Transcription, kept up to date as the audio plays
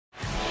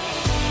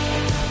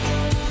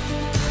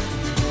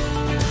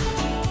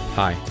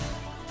Hi,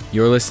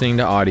 you're listening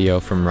to audio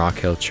from Rock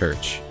Hill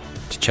Church.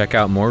 To check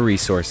out more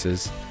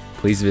resources,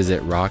 please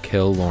visit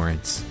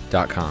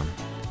rockhilllawrence.com.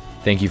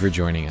 Thank you for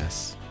joining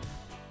us.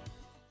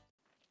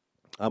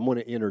 I'm going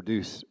to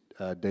introduce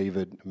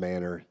David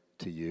Manner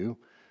to you,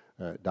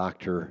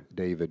 Dr.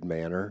 David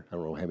Manner. I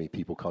don't know how many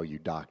people call you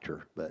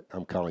doctor, but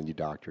I'm calling you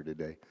doctor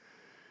today.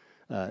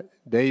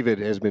 David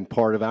has been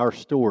part of our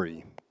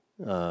story.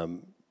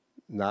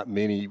 Not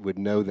many would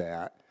know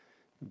that,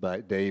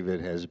 but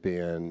David has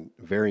been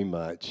very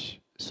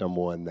much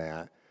someone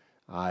that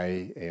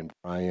I and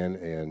Brian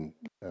and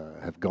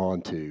have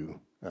gone to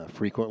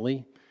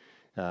frequently.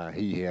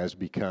 He has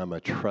become a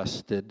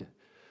trusted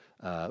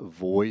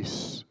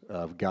voice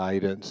of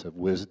guidance, of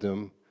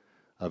wisdom,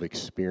 of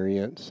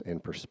experience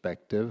and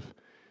perspective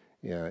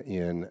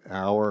in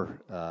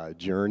our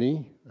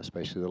journey,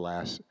 especially the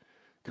last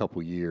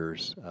couple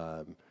years.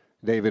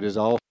 David has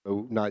also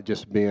not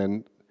just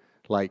been,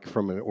 like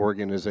from an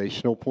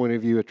organizational point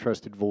of view, a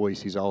trusted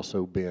voice. He's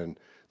also been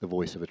the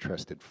voice of a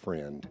trusted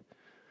friend.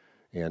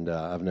 And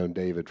I've known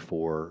David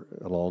for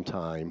a long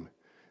time.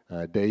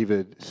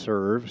 David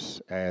serves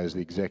as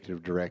the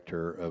executive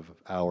director of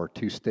our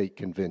two-state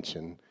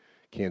convention,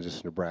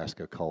 Kansas,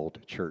 Nebraska, called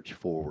Church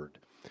Forward.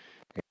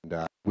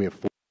 And we have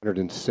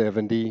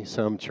 470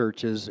 some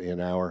churches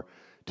in our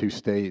two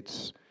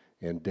states,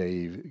 and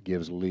David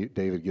gives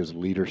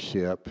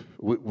leadership.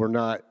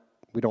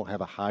 We don't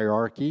have a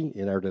hierarchy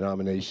in our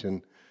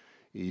denomination.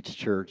 Each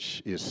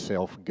church is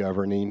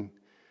self-governing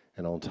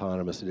and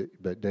autonomous,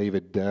 but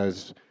David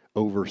does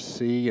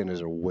oversee and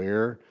is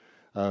aware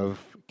of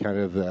kind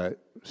of the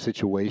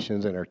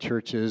situations in our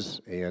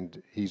churches,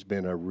 and he's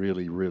been a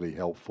really, really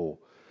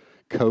helpful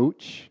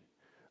coach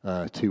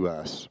to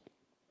us.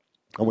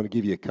 I want to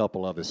give you a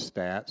couple of his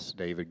stats.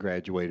 David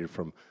graduated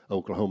from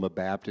Oklahoma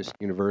Baptist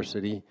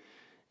University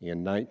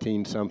in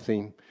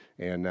 19-something,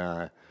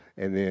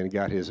 and then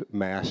got his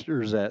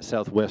master's at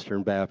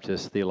Southwestern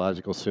Baptist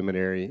Theological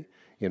Seminary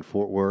in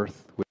Fort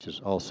Worth, which is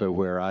also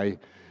where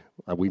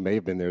we may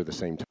have been there at the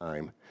same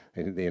time,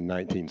 and in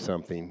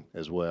 19-something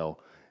as well.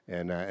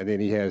 And then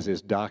he has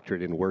his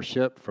doctorate in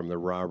worship from the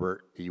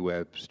Robert E.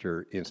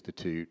 Webster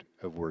Institute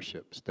of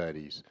Worship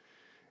Studies.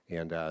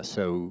 And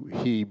so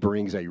he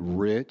brings a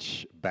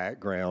rich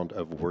background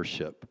of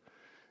worship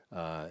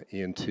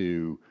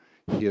into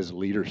his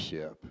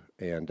leadership.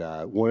 And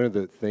one of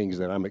the things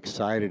that I'm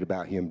excited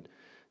about him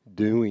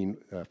doing,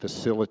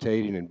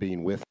 facilitating and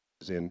being with us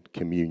is in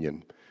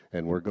communion.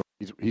 And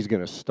he's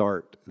going to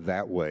start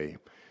that way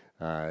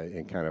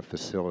in kind of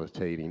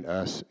facilitating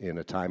us in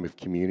a time of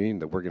communion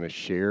that we're going to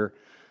share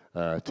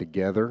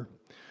together.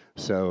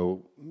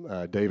 So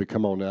David,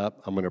 come on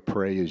up. I'm going to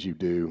pray as you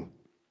do.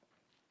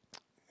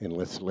 And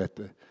let's let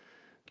the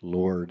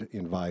Lord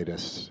invite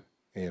us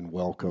and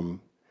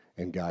welcome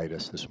and guide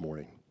us this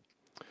morning.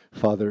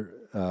 Father,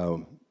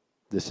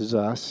 this is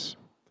us.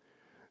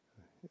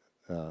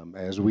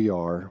 As we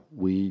are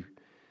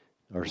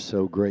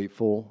so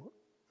grateful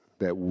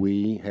that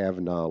we have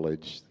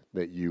knowledge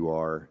that you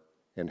are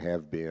and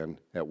have been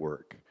at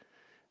work.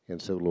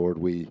 And so, Lord,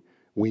 we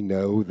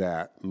know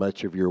that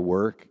much of your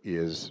work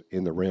is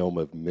in the realm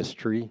of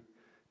mystery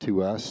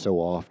to us. So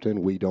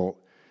often we don't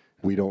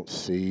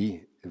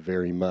see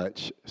very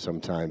much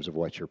sometimes of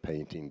what you're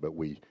painting, but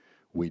we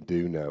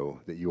do know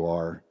that you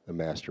are a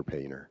master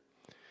painter.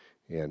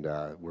 And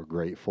we're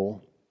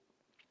grateful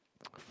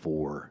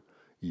for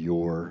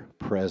your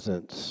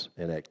presence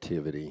and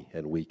activity,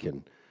 and we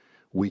can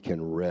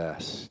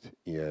rest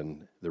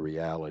in the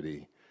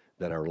reality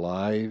that our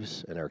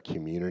lives and our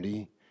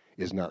community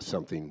is not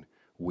something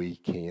we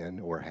can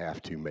or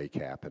have to make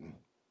happen,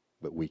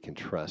 but we can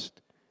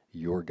trust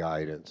your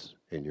guidance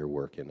and your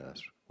work in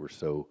us. We're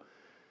so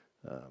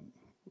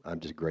I'm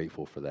just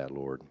grateful for that,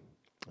 Lord,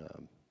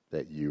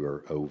 that you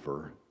are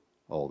over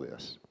all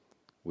this.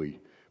 We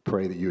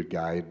pray that you would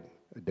guide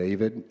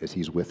David as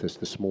he's with us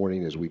this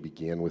morning as we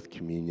begin with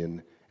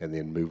communion and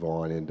then move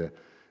on into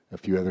a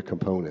few other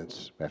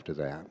components after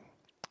that.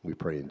 We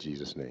pray in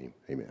Jesus' name.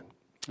 Amen.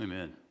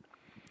 Amen.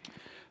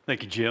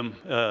 Thank you, Jim.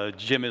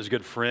 Jim is a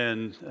good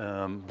friend.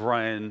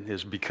 Brian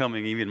is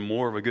becoming even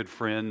more of a good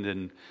friend,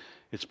 and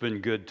it's been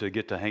good to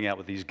get to hang out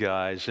with these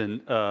guys.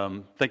 And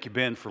thank you,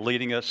 Ben, for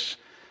leading us.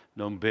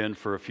 Known Ben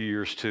for a few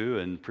years too,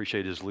 and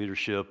appreciate his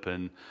leadership.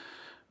 And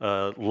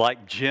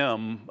like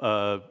Jim,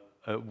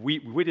 we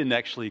didn't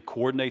actually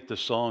coordinate the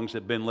songs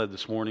that Ben led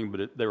this morning,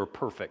 but they were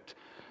perfect.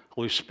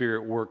 Holy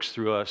Spirit works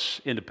through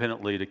us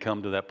independently to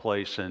come to that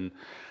place. And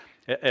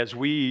as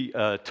we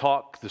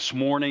talk this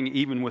morning,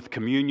 even with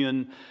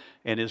communion,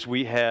 and as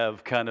we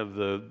have kind of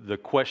the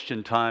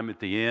question time at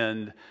the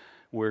end,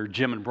 where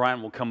Jim and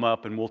Brian will come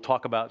up and we'll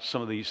talk about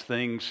some of these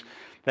things.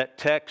 That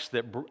text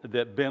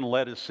that Ben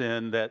led us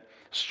in, that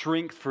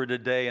strength for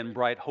today and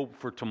bright hope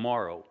for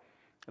tomorrow.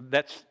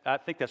 I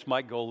think that's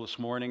my goal this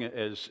morning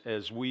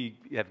as we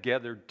have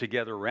gathered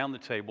together around the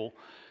table,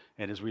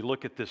 and as we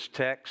look at this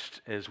text,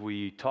 as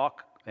we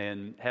talk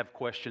and have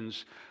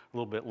questions a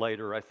little bit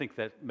later. I think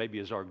that maybe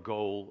is our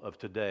goal of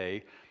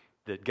today.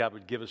 that God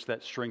would give us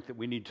that strength that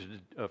we need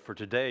for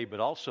today, but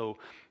also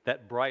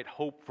that bright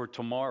hope for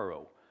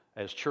tomorrow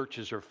as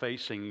churches are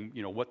facing,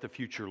 what the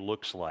future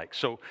looks like.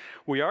 So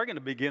we are going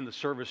to begin the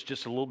service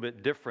just a little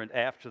bit different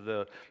after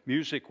the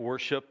music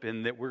worship,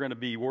 in that we're going to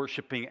be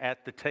worshiping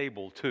at the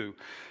table too.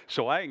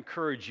 So I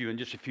encourage you in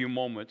just a few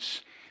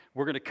moments,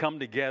 we're going to come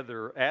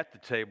together at the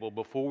table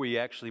before we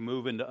actually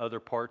move into other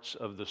parts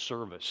of the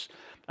service.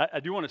 I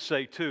do want to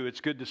say, too, it's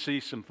good to see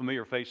some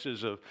familiar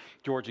faces of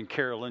George and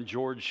Carolyn.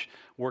 George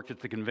worked at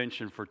the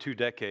convention for 2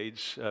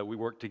 decades. We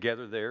worked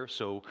together there,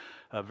 so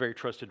a very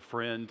trusted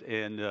friend.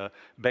 And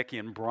Becky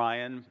and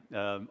Brian,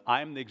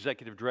 I'm the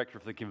executive director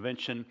for the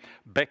convention.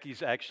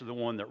 Becky's actually the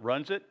one that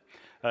runs it.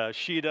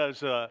 She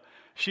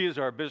is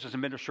our business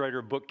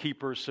administrator,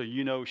 bookkeeper, so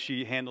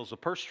she handles the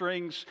purse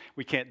strings.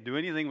 We can't do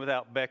anything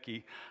without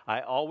Becky.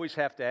 I always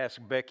have to ask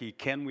Becky,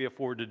 can we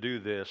afford to do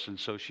this? And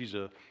so she's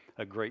a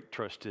great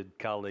trusted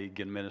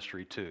colleague in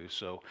ministry too.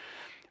 So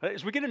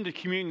as we get into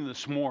communion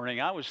this morning,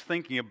 I was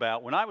thinking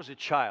about when I was a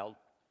child,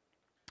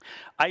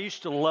 I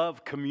used to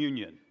love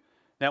communion.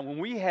 Now, when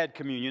we had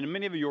communion, and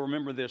many of you will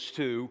remember this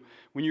too,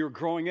 when you were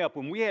growing up,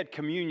 when we had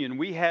communion,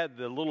 we had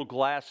the little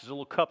glasses,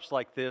 little cups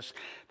like this,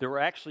 that were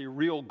actually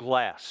real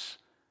glass.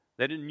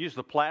 They didn't use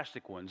the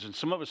plastic ones, and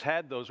some of us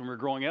had those when we were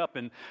growing up.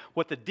 And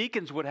what the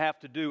deacons would have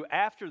to do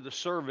after the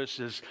service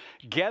is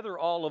gather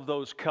all of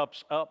those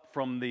cups up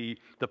from the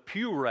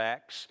pew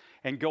racks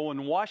and go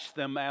and wash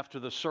them after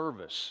the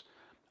service.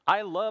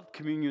 I loved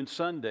Communion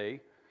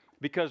Sunday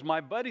because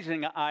my buddies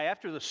and I,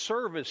 after the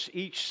service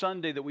each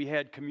Sunday that we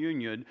had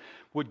communion,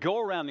 would go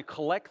around and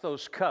collect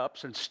those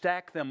cups and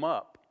stack them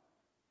up.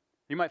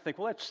 You might think,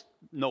 well, that's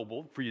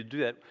noble for you to do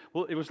that.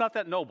 Well, it was not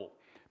that noble,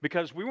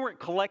 because we weren't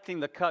collecting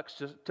the cups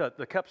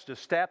to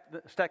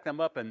stack them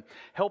up and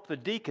help the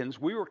deacons.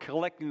 We were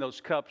collecting those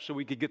cups so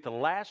we could get the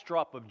last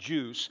drop of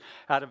juice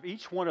out of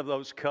each one of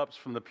those cups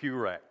from the pew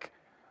rack.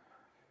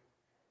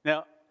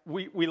 Now,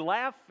 we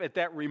laugh at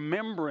that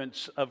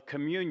remembrance of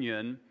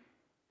communion,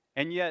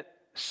 and yet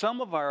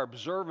some of our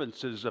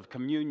observances of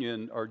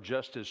communion are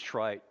just as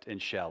trite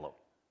and shallow.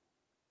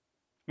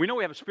 We know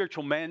we have a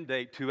spiritual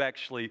mandate to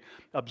actually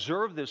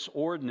observe this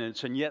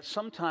ordinance, and yet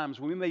sometimes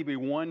we may be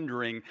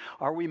wondering,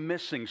 are we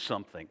missing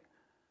something?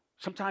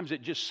 Sometimes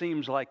it just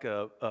seems like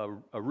a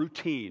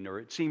routine, or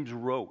it seems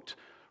rote,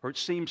 or it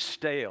seems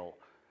stale.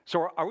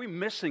 So are we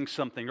missing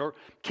something, or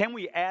can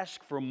we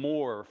ask for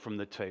more from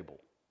the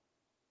table?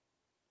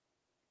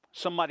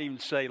 Some might even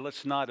say,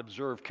 let's not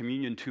observe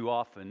communion too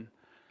often,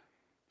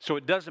 so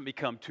it doesn't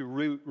become too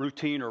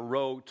routine or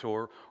rote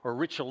or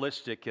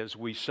ritualistic as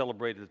we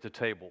celebrate at the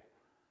table.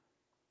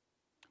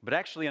 But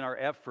actually, in our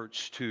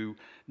efforts to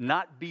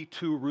not be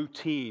too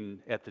routine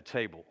at the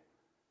table,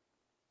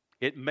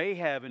 it may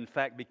have, in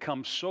fact,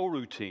 become so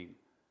routine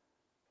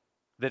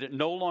that it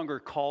no longer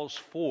calls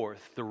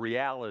forth the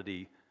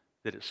reality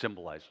that it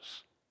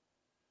symbolizes.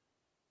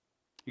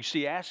 You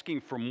see,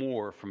 asking for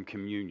more from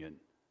communion,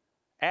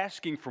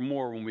 asking for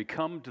more when we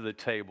come to the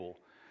table,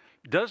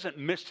 doesn't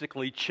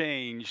mystically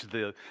change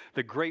the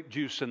grape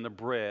juice and the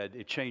bread.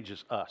 It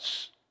changes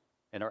us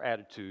and our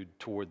attitude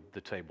toward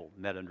the table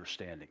and that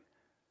understanding.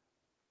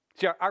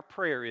 See, our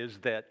prayer is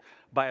that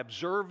by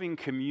observing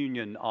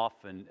communion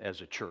often as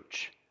a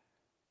church,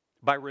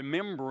 by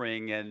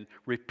remembering and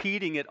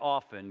repeating it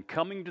often,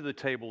 coming to the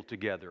table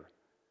together,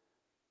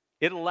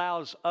 it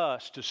allows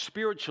us to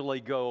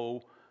spiritually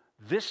go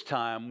this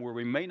time where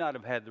we may not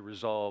have had the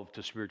resolve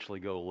to spiritually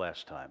go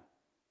last time.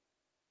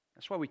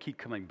 That's why we keep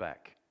coming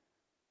back.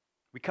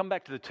 We come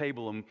back to the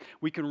table and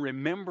we can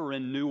remember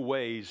in new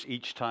ways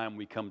each time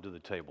we come to the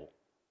table.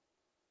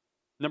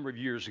 A number of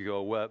years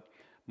ago,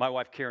 my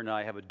wife Karen and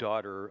I have a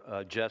daughter,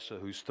 Jessa,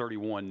 who's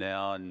 31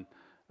 now, and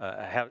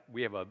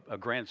we have a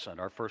grandson,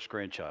 our first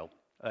grandchild.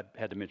 I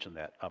had to mention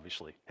that,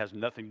 obviously. Has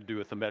nothing to do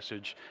with the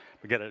message.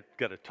 We got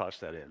to toss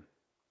that in.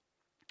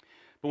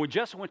 But when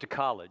Jessa went to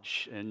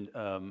college, and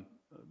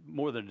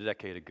more than a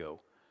decade ago,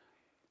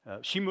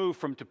 she moved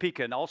from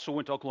Topeka and also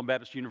went to Oklahoma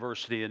Baptist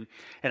University. And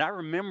I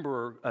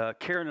remember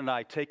Karen and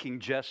I taking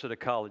Jessa to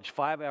college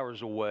 5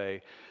 hours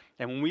away.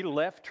 And when we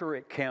left her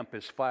at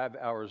campus 5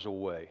 hours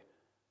away,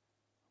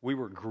 we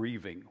were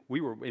grieving.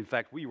 We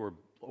were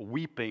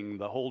weeping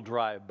the whole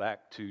drive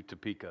back to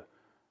Topeka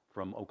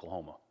from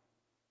Oklahoma.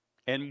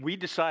 And we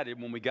decided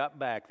when we got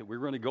back that we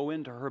were going to go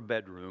into her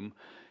bedroom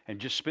and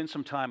just spend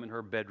some time in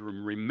her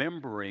bedroom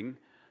remembering,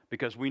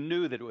 because we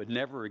knew that it would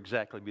never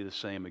exactly be the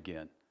same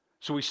again.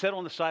 So we sat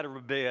on the side of her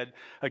bed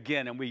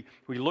again, and we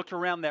looked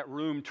around that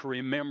room to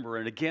remember.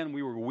 And again,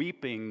 we were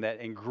weeping that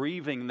and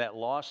grieving that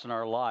loss in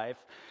our life.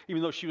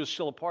 Even though she was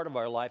still a part of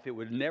our life, it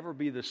would never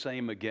be the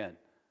same again.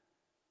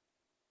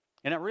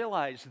 And I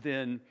realized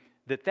then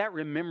that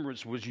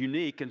remembrance was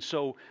unique. And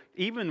so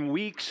even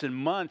weeks and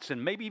months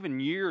and maybe even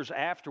years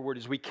afterward,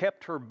 as we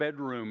kept her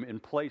bedroom in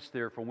place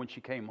there for when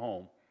she came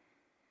home,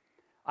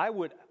 I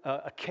would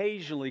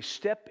occasionally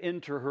step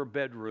into her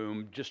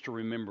bedroom just to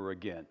remember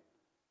again.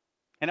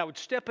 And I would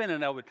step in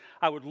and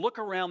I would look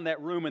around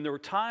that room, and there were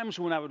times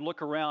when I would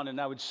look around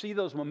and I would see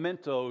those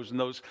mementos and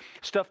those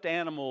stuffed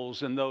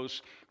animals and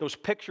those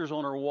pictures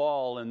on our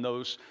wall and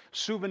those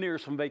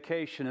souvenirs from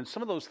vacation. And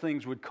some of those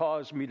things would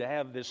cause me to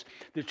have this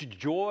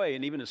joy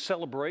and even a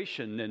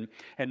celebration.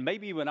 And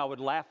maybe even I would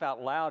laugh out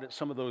loud at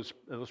some of those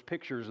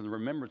pictures and the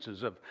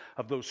remembrances of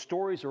those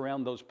stories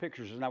around those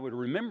pictures. And I would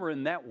remember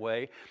in that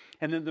way.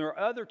 And then there are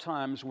other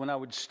times when I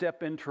would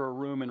step into a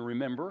room and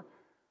remember.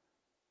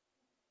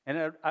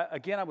 And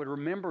again, I would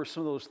remember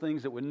some of those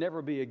things that would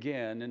never be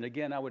again. And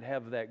again, I would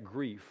have that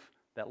grief,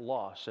 that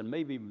loss, and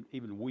maybe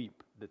even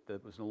weep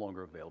that was no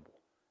longer available.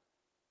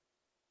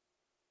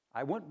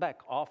 I went back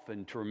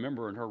often to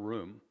remember in her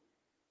room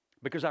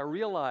because I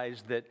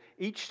realized that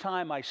each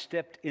time I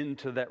stepped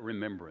into that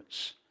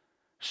remembrance,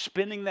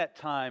 spending that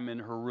time in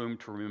her room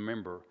to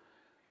remember,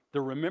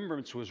 the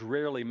remembrance was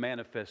rarely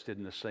manifested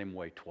in the same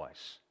way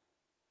twice.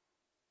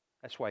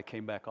 That's why I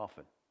came back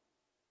often.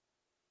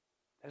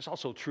 That's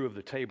also true of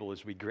the table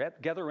as we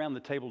gather around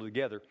the table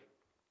together,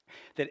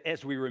 that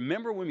as we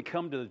remember when we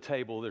come to the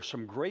table, there's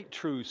some great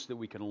truths that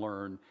we can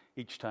learn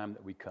each time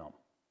that we come.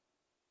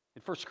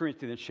 In 1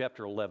 Corinthians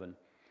chapter 11,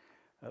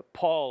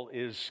 Paul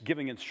is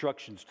giving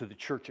instructions to the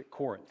church at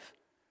Corinth,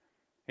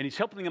 and he's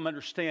helping them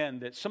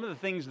understand that some of the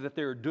things that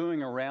they're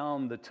doing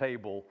around the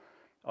table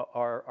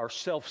are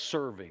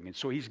self-serving, and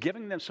so he's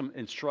giving them some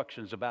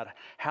instructions about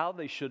how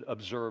they should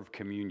observe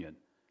communion.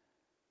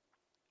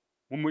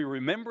 When we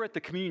remember at the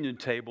communion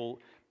table,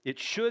 it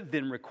should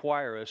then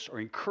require us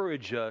or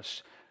encourage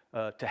us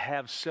to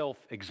have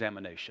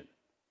self-examination.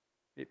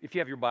 If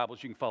you have your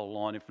Bibles, you can follow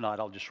along. If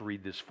not, I'll just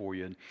read this for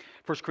you. In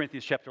 1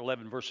 Corinthians chapter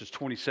 11, verses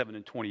 27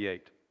 and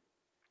 28.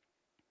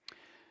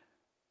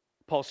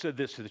 Paul said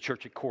this to the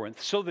church at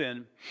Corinth. So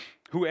then,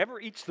 whoever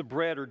eats the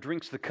bread or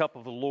drinks the cup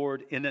of the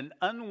Lord in an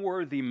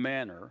unworthy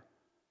manner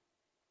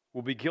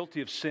will be guilty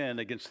of sin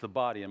against the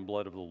body and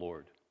blood of the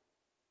Lord.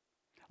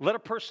 Let a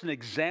person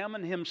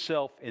examine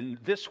himself in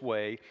this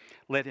way.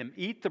 Let him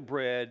eat the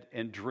bread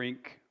and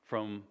drink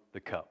from the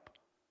cup.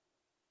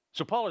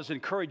 So Paul is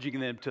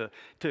encouraging them to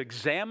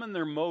examine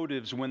their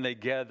motives when they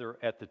gather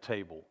at the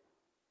table.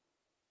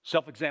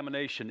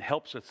 Self-examination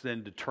helps us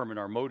then determine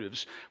our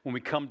motives when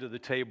we come to the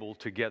table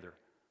together.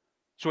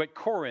 So at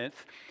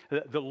Corinth,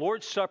 the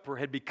Lord's Supper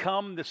had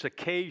become this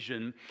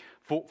occasion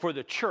for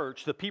the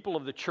church, the people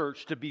of the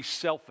church, to be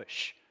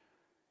selfish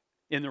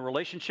in their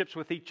relationships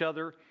with each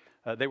other.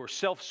 They were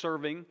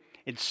self-serving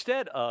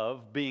instead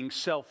of being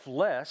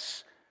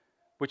selfless,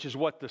 which is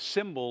what the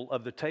symbol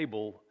of the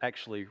table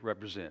actually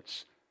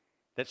represents.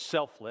 That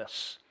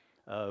selfless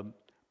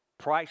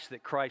price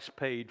that Christ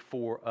paid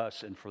for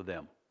us and for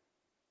them.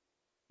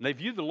 And they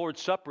viewed the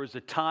Lord's Supper as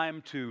a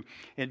time to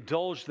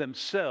indulge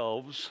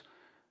themselves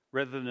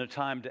rather than a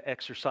time to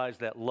exercise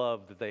that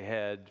love that they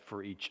had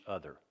for each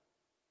other.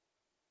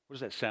 What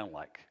does that sound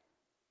like?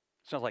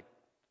 It sounds like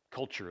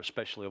culture,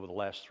 especially over the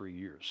last 3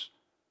 years.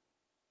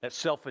 That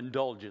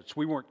self-indulgence.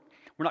 We're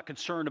not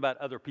concerned about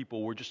other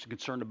people. We're just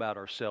concerned about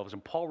ourselves.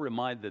 And Paul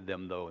reminded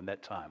them, though, in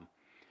that time,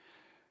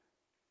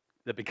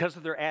 that because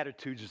of their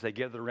attitudes as they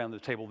gathered around the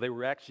table, they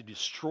were actually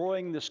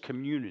destroying this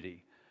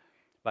community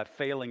by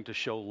failing to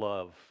show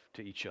love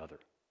to each other.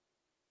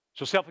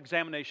 So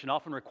self-examination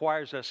often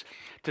requires us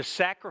to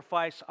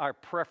sacrifice our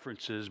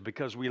preferences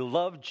because we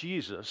love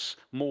Jesus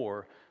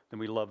more than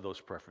we love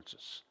those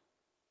preferences.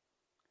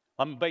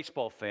 I'm a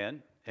baseball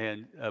fan.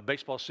 And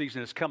baseball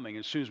season is coming.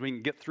 As soon as we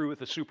can get through with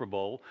the Super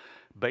Bowl,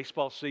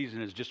 baseball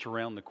season is just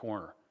around the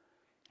corner.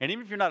 And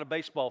even if you're not a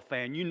baseball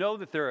fan, you know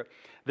that there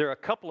are a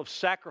couple of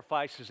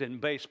sacrifices in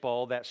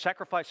baseball, that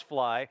sacrifice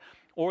fly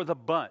or the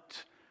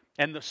bunt.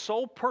 And the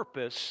sole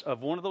purpose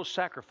of one of those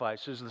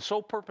sacrifices, the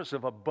sole purpose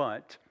of a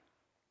bunt,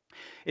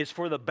 is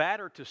for the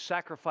batter to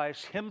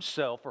sacrifice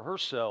himself or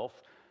herself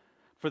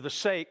for the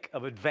sake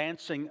of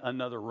advancing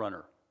another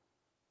runner.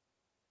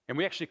 And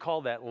we actually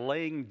call that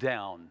laying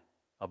down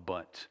a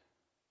bunt.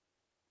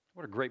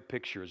 What a great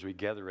picture as we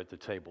gather at the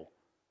table.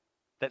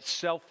 That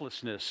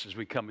selflessness as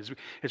we come,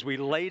 as we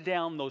lay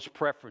down those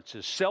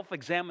preferences.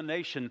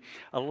 Self-examination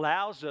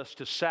allows us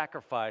to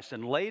sacrifice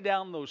and lay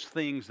down those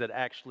things that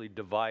actually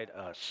divide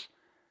us.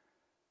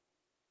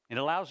 It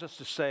allows us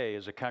to say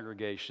as a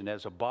congregation,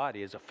 as a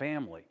body, as a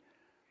family,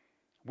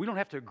 we don't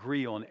have to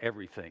agree on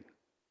everything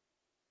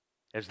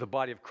as the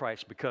body of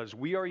Christ because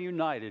we are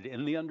united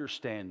in the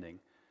understanding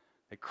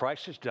that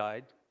Christ has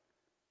died,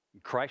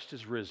 Christ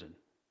has risen,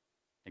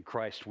 and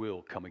Christ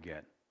will come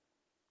again.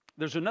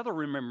 There's another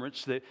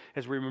remembrance that,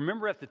 as we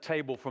remember at the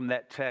table from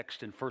that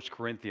text in 1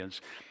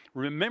 Corinthians,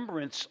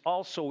 remembrance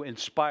also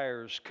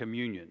inspires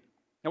communion.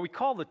 Now, we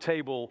call the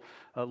table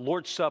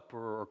Lord's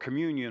Supper or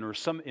communion, or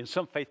in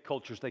some faith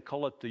cultures, they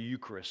call it the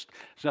Eucharist.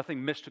 There's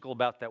nothing mystical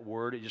about that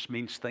word. It just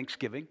means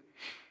thanksgiving.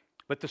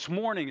 But this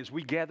morning, as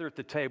we gather at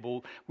the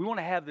table, we want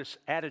to have this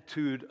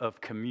attitude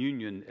of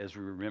communion as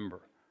we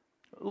remember.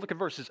 Look at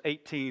verses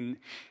 18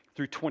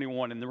 through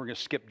 21, and then we're going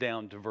to skip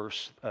down to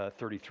verse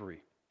 33.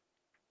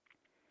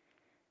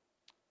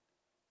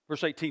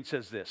 Verse 18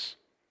 says this,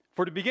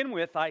 For to begin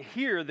with, I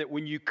hear that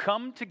when you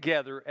come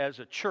together as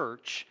a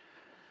church,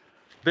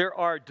 there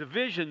are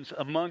divisions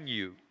among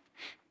you.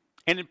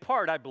 And in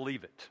part, I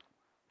believe it.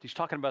 He's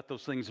talking about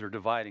those things that are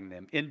dividing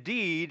them.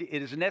 Indeed,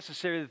 it is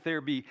necessary that there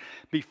be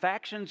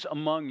factions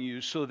among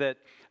you so that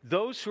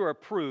those who are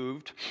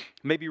approved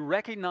may be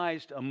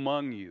recognized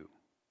among you.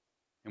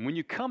 And when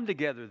you come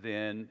together,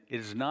 then, it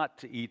is not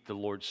to eat the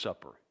Lord's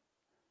Supper.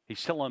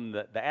 He's telling them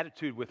that the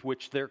attitude with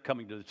which they're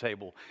coming to the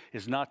table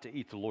is not to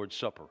eat the Lord's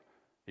Supper.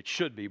 It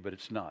should be, but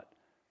it's not.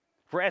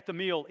 For at the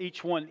meal,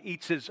 each one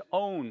eats his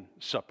own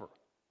supper.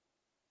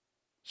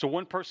 So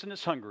one person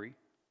is hungry,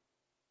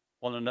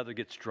 while another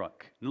gets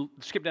drunk.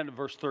 Skip down to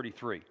verse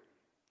 33,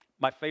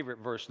 my favorite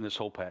verse in this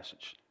whole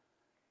passage.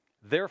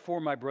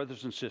 Therefore, my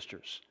brothers and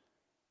sisters,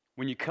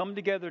 when you come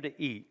together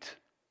to eat,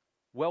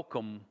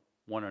 welcome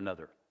one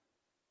another.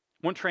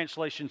 One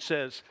translation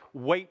says,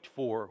 wait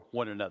for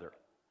one another.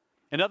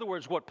 In other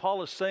words, what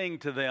Paul is saying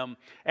to them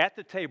at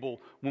the table,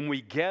 when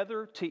we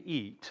gather to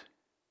eat,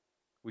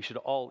 we should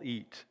all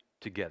eat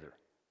together.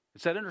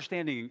 It's that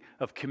understanding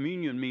of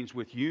communion means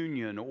with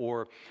union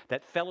or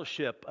that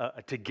fellowship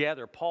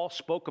together. Paul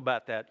spoke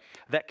about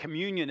that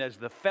communion as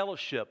the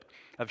fellowship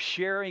of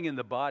sharing in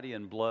the body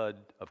and blood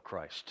of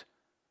Christ.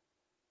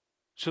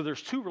 So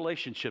there's two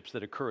relationships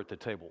that occur at the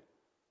table.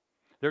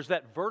 There's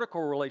that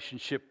vertical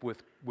relationship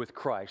with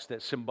Christ,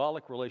 that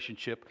symbolic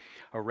relationship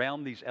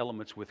around these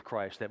elements with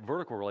Christ, that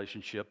vertical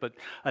relationship. But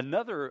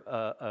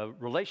another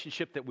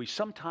relationship that we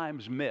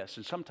sometimes miss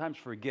and sometimes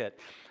forget,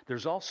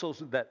 there's also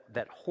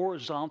that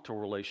horizontal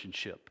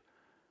relationship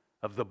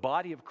of the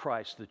body of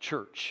Christ, the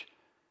church,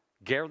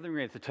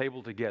 gathering at the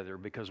table together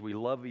because we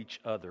love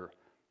each other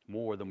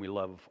more than we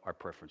love our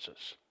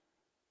preferences.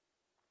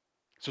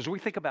 So as we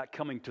think about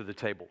coming to the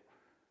table,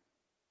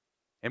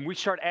 and we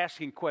start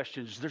asking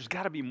questions, there's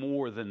got to be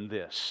more than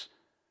this.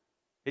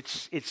 It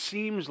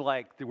seems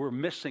like that we're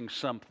missing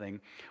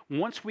something.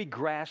 Once we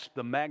grasp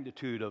the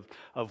magnitude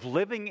of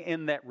living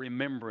in that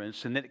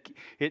remembrance, and that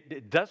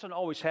it doesn't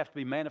always have to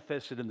be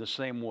manifested in the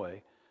same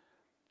way,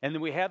 and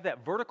then we have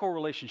that vertical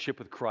relationship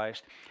with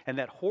Christ and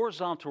that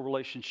horizontal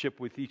relationship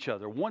with each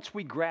other. Once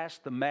we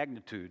grasp the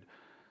magnitude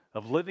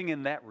of living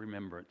in that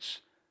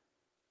remembrance,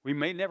 we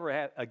may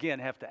never again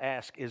have to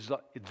ask, is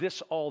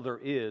this all there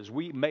is?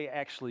 We may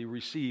actually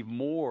receive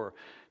more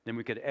than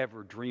we could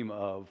ever dream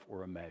of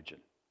or imagine.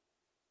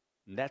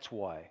 And that's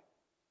why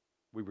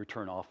we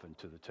return often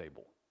to the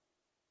table.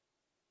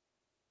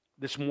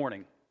 This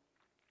morning,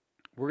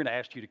 we're going to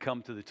ask you to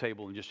come to the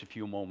table in just a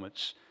few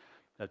moments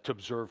to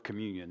observe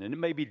communion. And it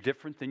may be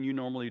different than you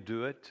normally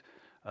do it.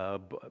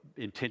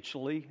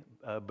 Intentionally,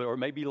 or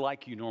maybe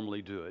like you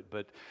normally do it.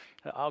 But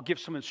I'll give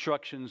some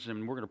instructions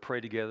and we're going to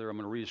pray together. I'm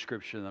going to read a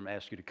scripture and I'm going to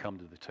ask you to come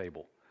to the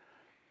table.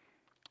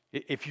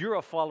 If you're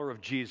a follower of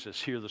Jesus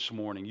here this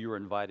morning, you're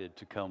invited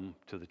to come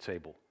to the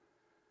table.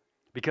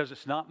 Because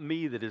it's not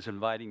me that is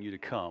inviting you to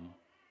come,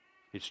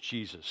 it's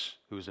Jesus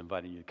who is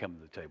inviting you to come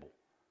to the table.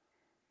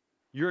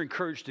 You're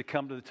encouraged to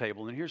come to the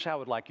table, and here's how I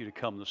would like you to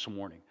come this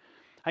morning.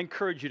 I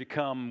encourage you to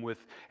come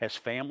as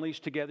families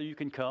together. You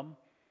can come.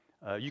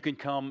 You can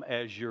come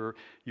as your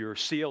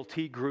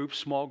CLT groups,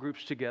 small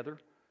groups together.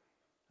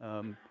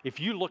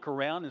 If you look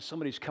around and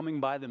somebody's coming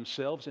by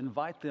themselves,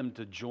 invite them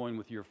to join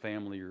with your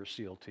family or your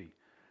CLT.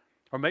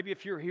 Or maybe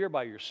if you're here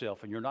by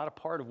yourself and you're not a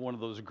part of one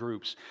of those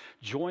groups,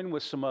 join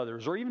with some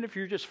others. Or even if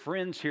you're just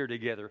friends here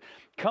together,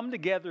 come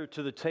together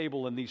to the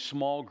table in these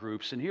small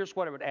groups. And here's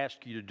what I would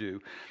ask you to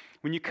do.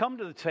 When you come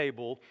to the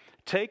table,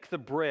 take the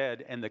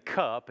bread and the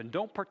cup, and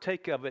don't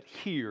partake of it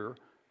here.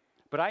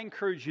 But I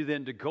encourage you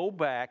then to go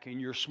back in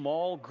your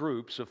small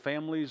groups of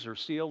families or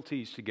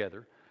CLTs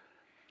together,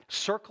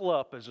 circle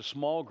up as a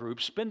small group,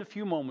 spend a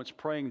few moments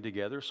praying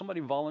together.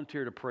 Somebody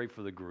volunteer to pray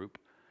for the group.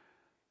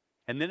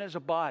 And then as a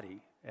body,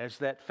 as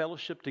that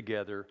fellowship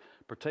together,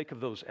 partake of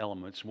those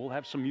elements. We'll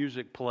have some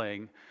music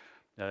playing,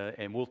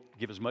 and we'll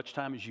give as much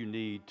time as you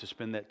need to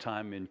spend that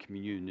time in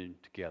communion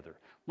together.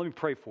 Let me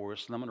pray for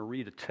us, and I'm going to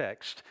read a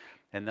text,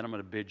 and then I'm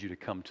going to bid you to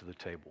come to the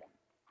table.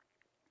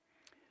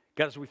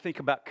 God, as we think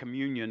about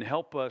communion,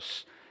 help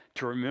us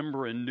to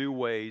remember in new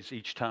ways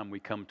each time we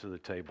come to the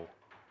table.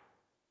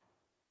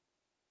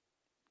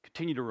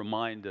 Continue to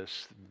remind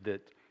us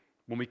that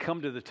when we come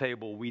to the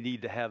table, we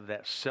need to have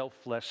that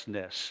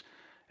selflessness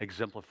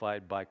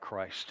exemplified by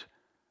Christ.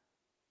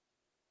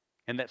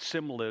 And that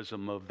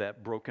symbolism of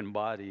that broken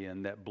body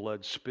and that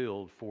blood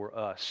spilled for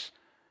us.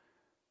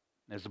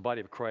 As the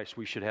body of Christ,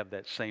 we should have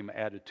that same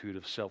attitude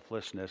of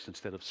selflessness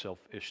instead of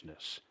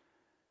selfishness.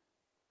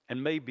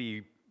 And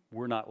maybe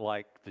we're not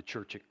like the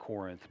church at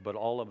Corinth, but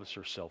all of us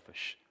are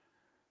selfish.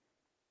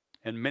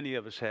 And many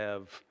of us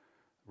have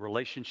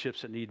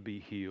relationships that need to be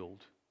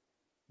healed.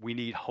 We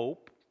need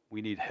hope.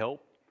 We need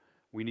help.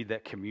 We need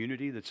that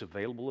community that's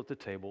available at the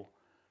table.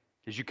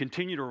 As you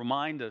continue to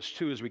remind us,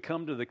 too, as we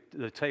come to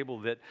the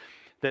table,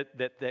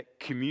 that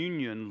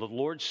communion, the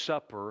Lord's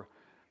Supper,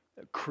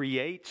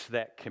 creates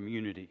that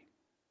community.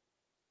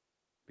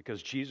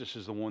 Because Jesus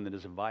is the one that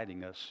is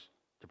inviting us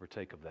to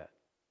partake of that.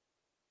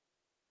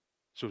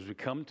 So as we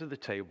come to the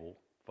table,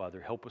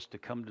 Father, help us to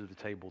come to the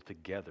table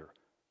together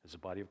as a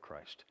body of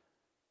Christ.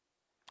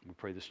 We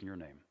pray this in your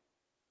name.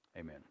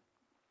 Amen.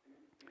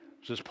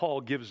 So as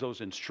Paul gives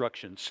those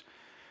instructions,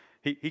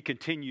 he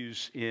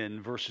continues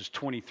in verses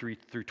 23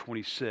 through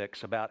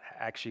 26 about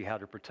actually how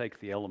to partake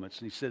the elements.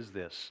 And he says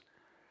this,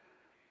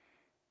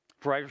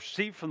 "For I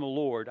received from the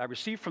Lord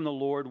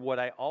what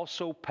I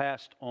also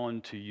passed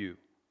on to you.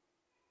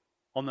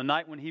 On the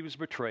night when he was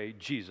betrayed,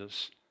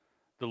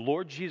 the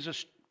Lord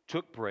Jesus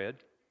took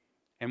bread,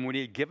 and when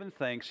he had given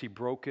thanks, he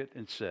broke it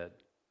and said,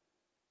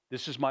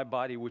 'This is my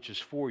body which is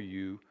for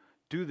you.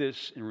 Do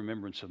this in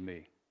remembrance of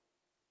me.'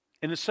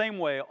 In the same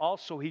way,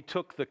 also he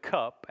took the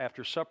cup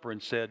after supper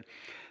and said,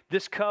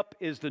 'This cup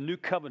is the new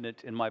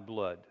covenant in my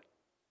blood.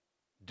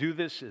 Do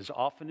this as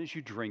often as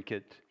you drink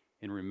it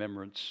in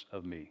remembrance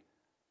of me.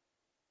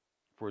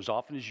 For as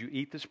often as you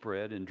eat this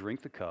bread and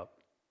drink the cup,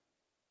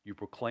 you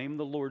proclaim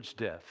the Lord's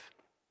death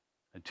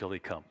until he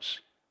comes.'"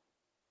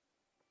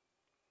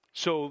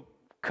 So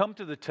come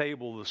to the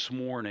table this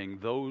morning,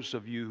 those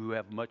of you who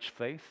have much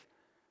faith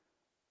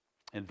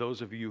and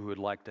those of you who would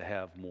like to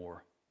have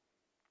more.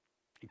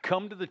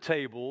 Come to the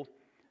table,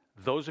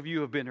 those of you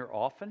who have been here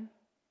often,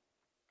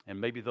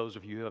 and maybe those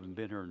of you who haven't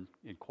been here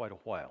in quite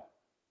a while.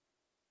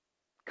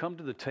 Come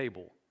to the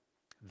table,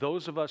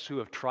 those of us who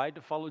have tried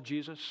to follow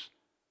Jesus,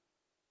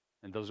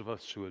 and those of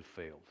us who have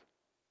failed.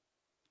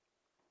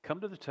 Come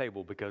to the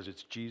table because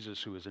it's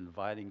Jesus who is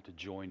inviting us to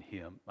join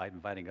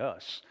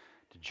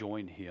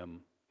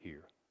him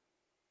here.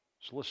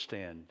 So let's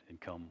stand and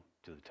come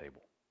to the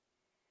table.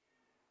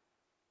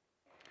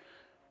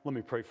 Let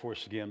me pray for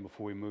us again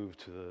before we move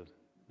to the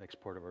next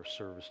part of our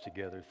service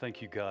together.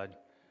 Thank you, God.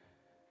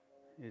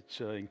 It's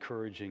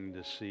encouraging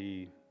to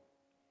see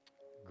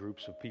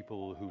groups of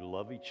people who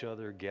love each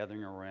other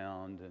gathering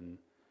around and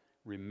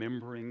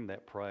remembering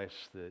that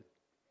price that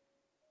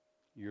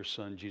your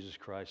Son, Jesus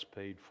Christ,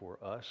 paid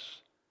for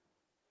us.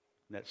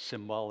 That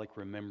symbolic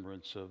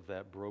remembrance of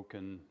that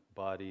broken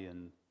body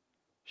and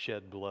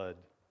shed blood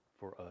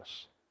for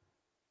us.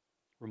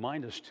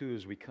 Remind us, too,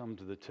 as we come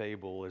to the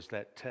table, as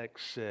that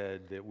text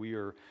said, that we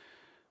are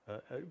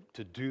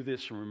to do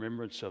this in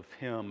remembrance of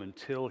him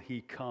until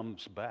he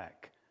comes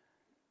back,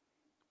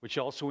 which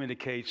also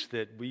indicates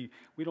that we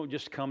don't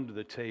just come to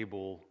the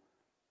table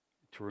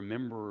to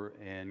remember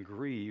and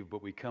grieve,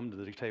 but we come to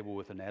the table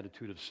with an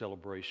attitude of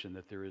celebration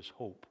that there is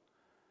hope.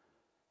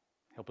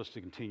 Help us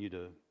to continue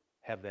to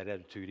have that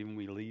attitude even when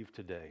we leave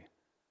today,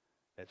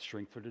 that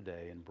strength for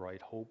today and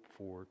bright hope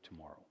for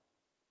tomorrow.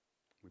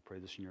 We pray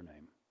this in your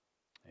name.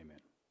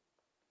 Amen.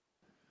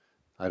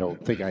 I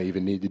don't think I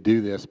even need to do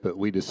this, but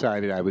we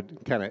decided I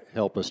would kind of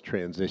help us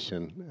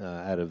transition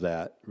out of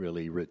that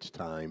really rich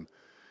time.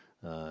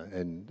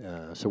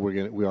 So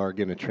we are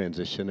going to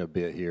transition a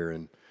bit here,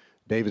 and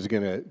David's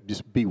going to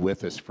just be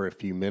with us for a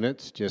few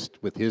minutes,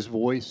 just with his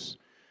voice,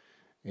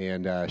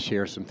 and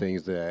share some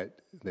things that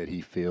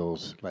he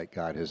feels like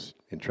God has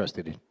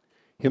entrusted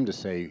him to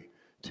say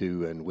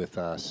to and with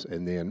us.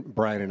 And then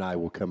Brian and I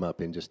will come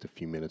up in just a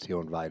few minutes.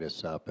 He'll invite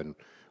us up, and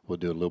we'll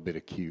do a little bit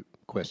of cute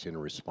question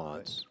and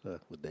response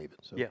with David.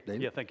 So,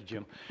 David? Thank you,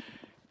 Jim.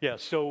 Yeah,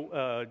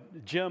 so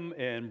Jim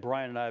and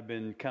Brian and I have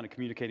been kind of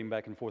communicating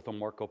back and forth on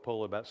Marco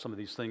Polo about some of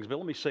these things. But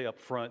let me say up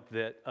front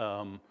that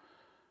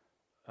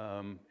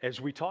as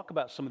we talk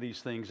about some of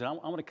these things, and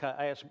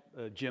I asked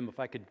Jim if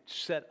I could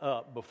set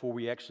up before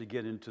we actually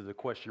get into the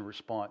question and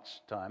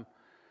response time.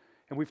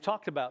 And we've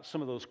talked about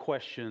some of those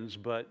questions,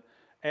 but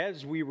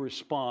as we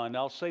respond,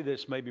 I'll say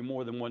this maybe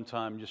more than one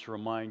time just to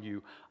remind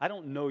you, I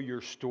don't know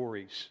your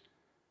stories.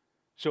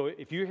 So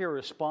if you hear a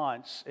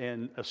response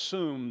and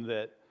assume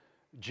that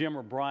Jim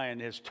or Brian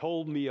has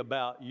told me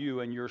about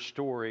you and your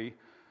story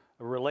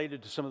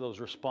related to some of those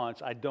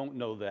responses, I don't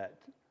know that.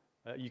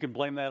 You can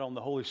blame that on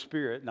the Holy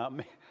Spirit, not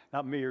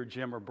me or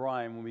Jim or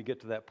Brian when we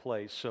get to that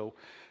place. So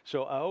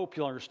I hope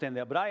you'll understand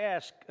that. But I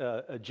asked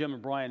Jim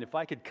and Brian if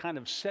I could kind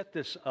of set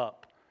this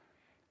up,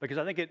 because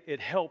I think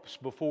it helps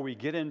before we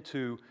get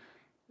into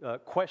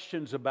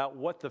questions about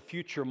what the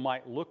future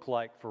might look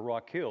like for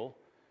Rock Hill,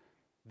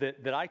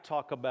 that I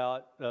talk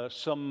about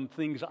some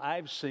things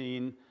I've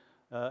seen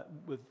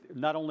with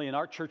not only in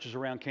our churches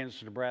around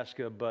Kansas,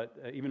 Nebraska, but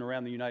even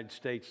around the United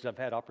States, as I've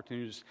had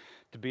opportunities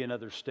to be in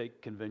other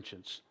state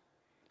conventions.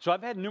 So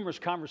I've had numerous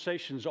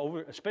conversations,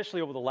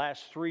 especially over the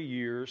last 3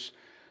 years,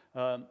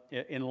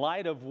 in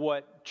light of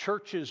what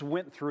churches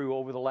went through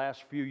over the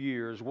last few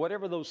years,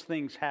 whatever those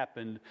things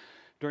happened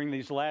during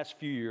these last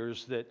few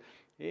years, that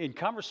in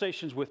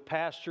conversations with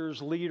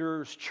pastors,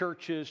 leaders,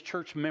 churches,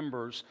 church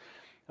members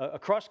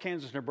across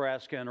Kansas,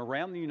 Nebraska, and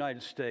around the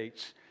United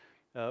States,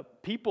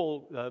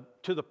 people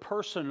to the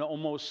person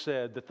almost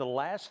said that the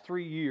last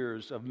 3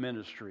 years of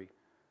ministry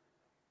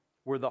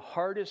were the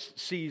hardest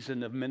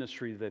season of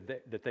ministry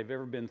that they've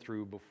ever been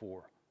through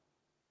before.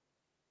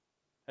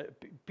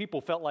 People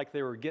felt like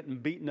they were getting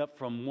beaten up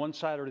from one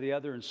side or the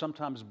other, and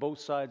sometimes both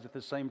sides at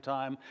the same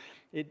time.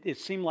 It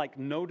seemed like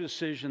no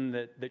decision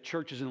that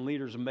churches and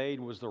leaders made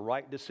was the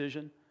right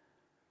decision.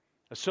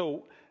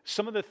 So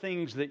some of the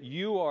things that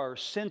you are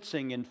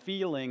sensing and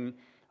feeling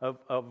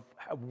of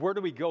where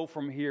do we go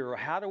from here, or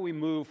how do we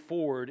move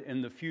forward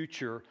in the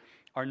future,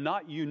 are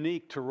not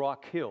unique to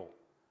Rock Hill.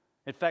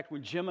 In fact,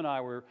 when Jim and I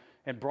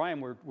and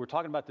Brian were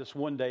talking about this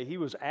one day, he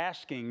was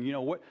asking,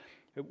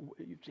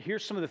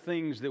 here's some of the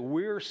things that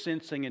we're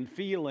sensing and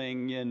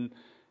feeling,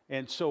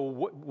 and so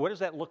what does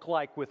that look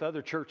like with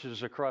other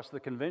churches across the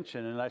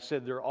convention? And I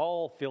said, they're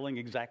all feeling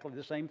exactly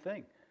the same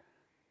thing.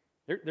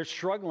 They're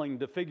struggling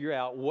to figure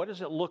out, what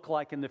does it look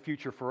like in the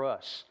future for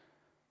us?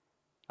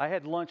 I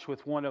had lunch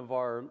with one of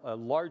our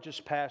the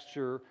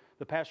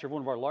pastor of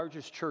one of our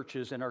largest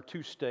churches in our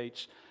 2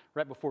 states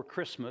right before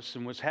Christmas,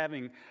 and was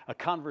having a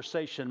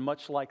conversation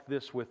much like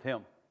this with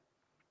him.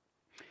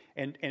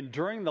 And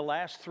during the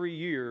last 3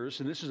 years,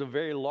 and this is a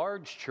very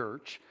large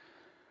church,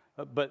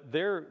 but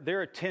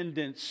their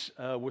attendance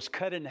was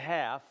cut in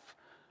half.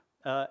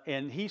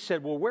 And he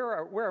said, well,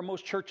 where are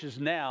most churches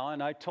now?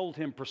 And I told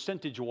him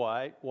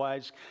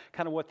percentage-wise,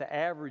 kind of what the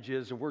average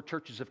is of where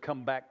churches have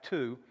come back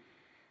to.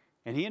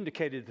 And he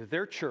indicated that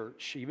their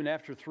church, even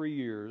after 3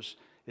 years,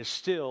 is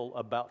still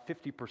about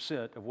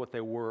 50% of what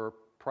they were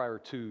prior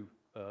to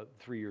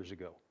 3 years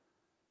ago.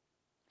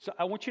 So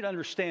I want you to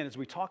understand, as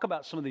we talk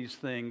about some of these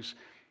things,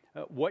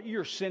 what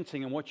you're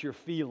sensing and what you're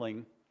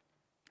feeling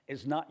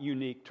is not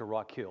unique to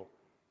Rock Hill.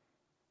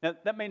 Now,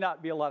 that may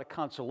not be a lot of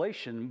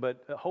consolation,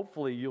 but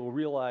hopefully you'll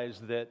realize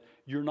that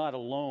you're not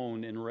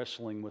alone in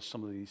wrestling with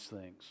some of these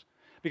things.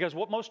 Because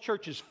what most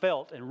churches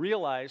felt and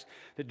realized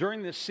that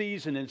during this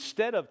season,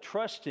 instead of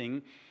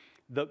trusting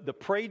the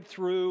prayed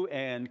through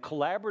and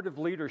collaborative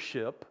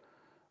leadership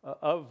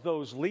of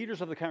those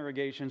leaders of the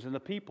congregations and the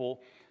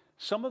people,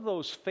 some of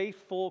those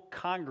faithful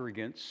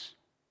congregants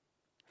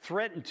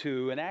threatened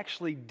to and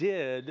actually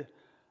did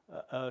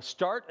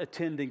start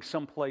attending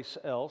someplace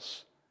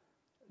else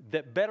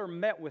that better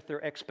met with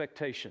their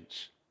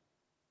expectations.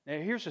 Now,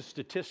 here's a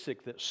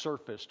statistic that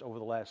surfaced over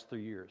the last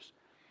 3 years.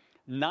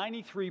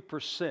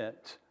 93%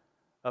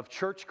 of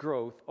church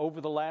growth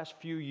over the last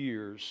few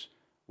years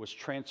was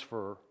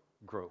transfer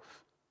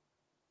growth.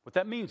 What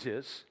that means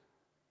is,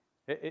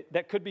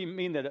 that could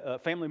mean that a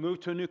family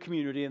moved to a new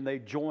community and they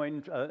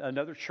joined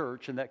another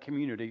church in that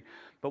community.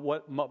 But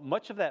what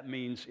much of that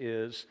means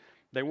is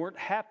they weren't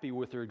happy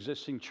with their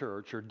existing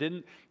church, or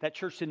that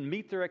church didn't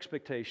meet their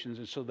expectations,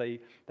 and so they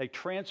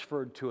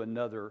transferred to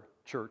another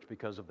church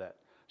because of that.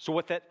 So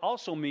what that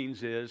also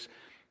means is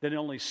that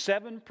only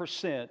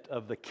 7%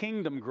 of the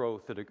kingdom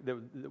growth that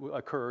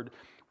occurred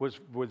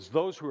was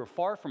those who were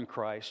far from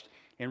Christ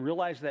and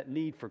realized that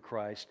need for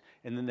Christ,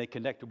 and then they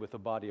connected with a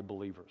body of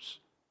believers.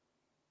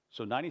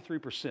 So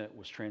 93%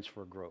 was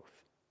transfer growth.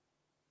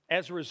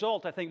 As a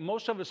result, I think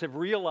most of us have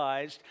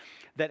realized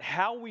that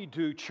how we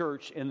do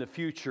church in the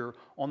future,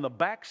 on the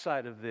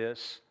backside of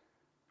this,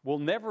 will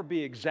never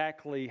be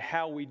exactly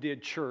how we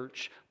did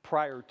church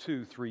prior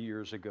to 3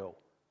 years ago.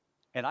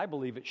 And I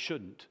believe it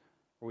shouldn't,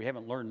 or we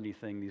haven't learned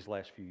anything these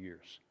last few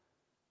years.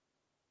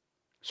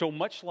 So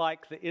much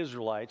like the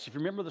Israelites, if you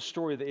remember the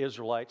story of the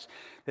Israelites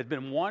that had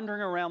been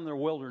wandering around the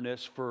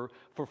wilderness for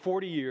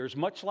 40 years,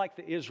 much like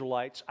the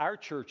Israelites, our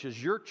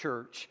churches, your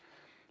church,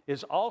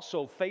 is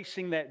also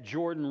facing that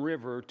Jordan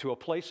River to a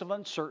place of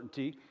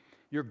uncertainty.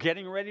 You're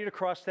getting ready to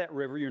cross that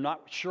river. You're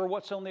not sure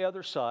what's on the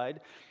other side.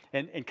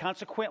 And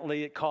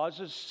consequently, it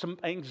causes some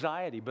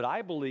anxiety. But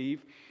I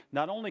believe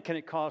not only can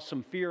it cause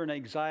some fear and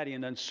anxiety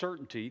and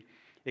uncertainty,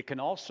 it can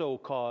also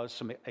cause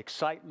some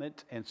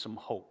excitement and some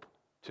hope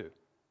too.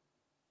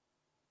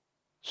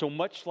 So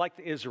much like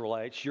the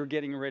Israelites, you're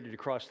getting ready to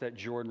cross that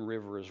Jordan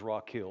River as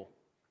Rock Hill.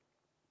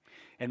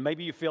 And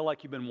maybe you feel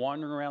like you've been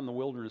wandering around the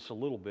wilderness a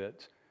little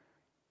bit,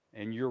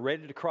 and you're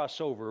ready to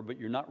cross over, but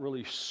you're not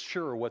really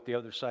sure what the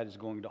other side is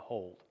going to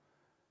hold.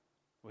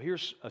 Well,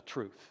 here's a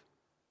truth.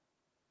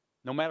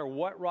 No matter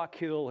what Rock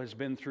Hill has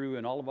been through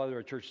and all of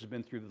other churches have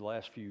been through the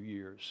last few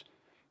years,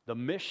 the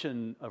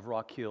mission of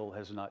Rock Hill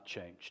has not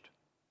changed.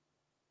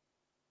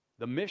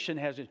 The mission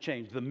hasn't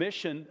changed. The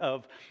mission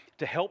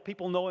to help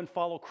people know and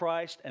follow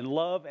Christ and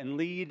love and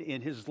lead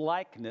in His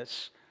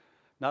likeness,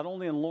 not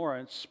only in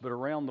Lawrence, but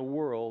around the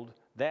world,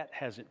 that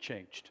hasn't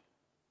changed.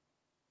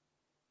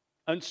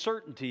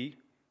 Uncertainty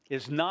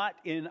is not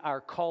in our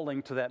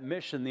calling to that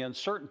mission. The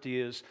uncertainty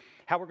is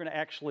how we're going to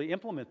actually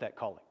implement that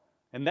calling.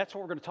 And that's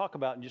what we're going to talk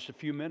about in just a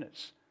few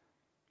minutes.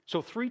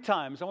 So 3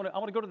 times, I want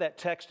to go to that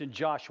text in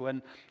Joshua,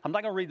 and I'm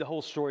not going to read the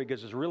whole story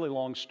because it's a really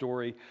long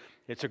story.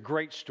 It's a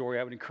great story.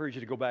 I would encourage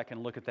you to go back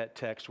and look at that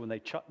text when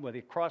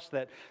they cross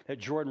that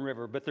Jordan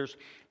River. But there's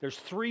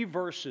 3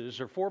 verses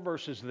or 4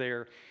 verses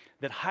there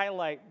that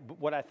highlight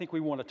what I think we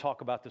want to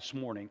talk about this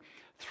morning.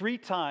 3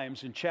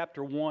 times in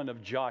chapter 1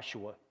 of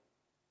Joshua,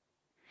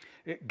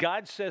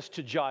 God says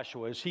to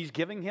Joshua, as he's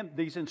giving him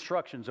these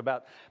instructions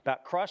about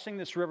crossing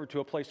this river to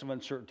a place of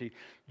uncertainty,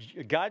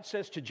 God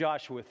says to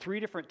Joshua 3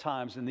 different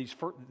times in these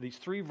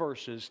 3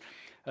 verses,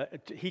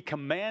 he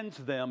commands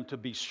them to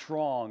be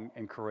strong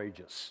and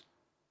courageous.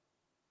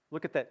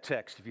 Look at that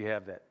text if you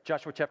have that.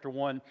 Joshua chapter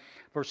 1,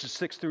 verses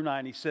 6 through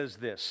 9, he says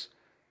this,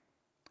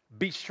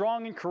 "Be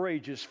strong and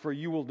courageous, for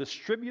you will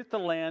distribute the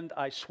land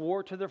I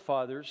swore to their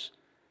fathers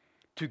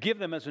to give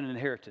them as an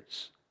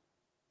inheritance.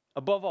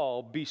 Above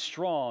all, be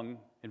strong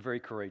and very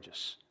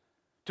courageous,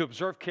 to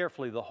observe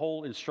carefully the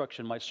whole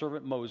instruction my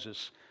servant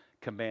Moses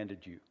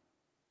commanded you.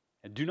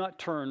 And do not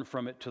turn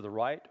from it to the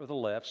right or the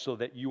left, so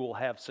that you will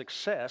have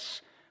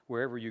success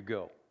wherever you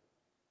go.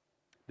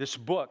 This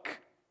book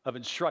of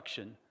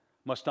instruction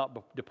must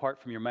not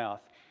depart from your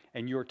mouth,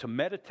 and you are to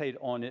meditate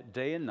on it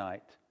day and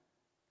night,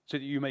 so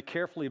that you may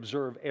carefully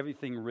observe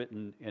everything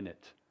written in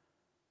it.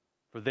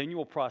 For then you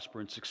will prosper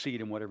and succeed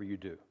in whatever you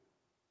do.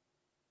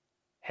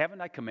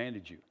 Haven't I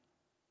commanded you?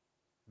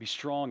 Be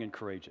strong and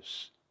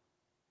courageous.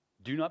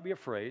 Do not be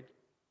afraid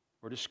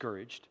or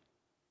discouraged,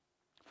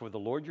 for the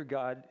Lord your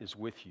God is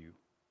with you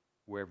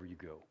wherever you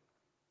go.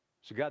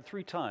 So God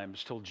 3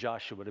 times told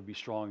Joshua to be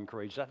strong and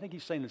courageous. I think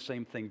he's saying the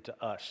same thing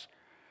to us.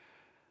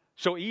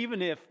 So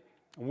even if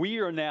we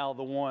are now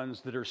the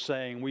ones that are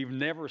saying we've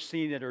never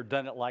seen it or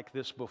done it like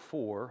this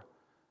before,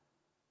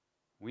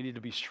 we need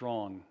to be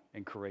strong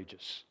and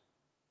courageous.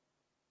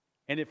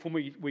 And if when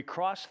we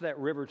cross that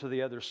river to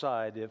the other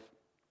side,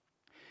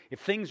 if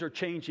things are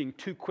changing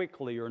too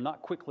quickly or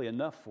not quickly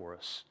enough for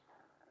us,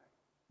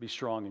 be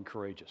strong and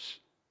courageous.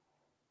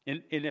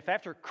 And if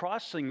after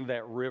crossing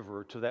that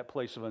river to that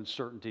place of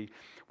uncertainty,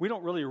 we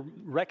don't really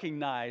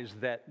recognize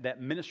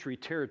that ministry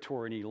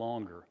territory any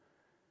longer,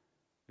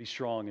 be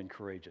strong and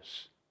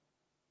courageous.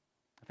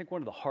 I think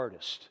one of the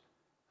hardest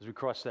as we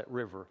cross that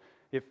river,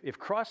 if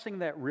crossing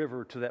that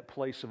river to that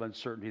place of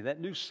uncertainty, that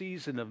new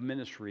season of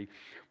ministry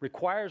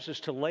requires us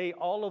to lay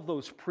all of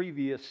those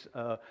previous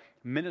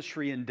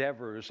ministry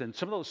endeavors and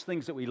some of those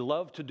things that we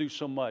love to do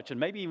so much, and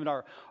maybe even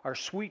our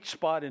sweet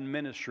spot in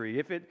ministry,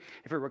 if it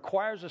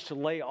requires us to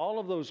lay all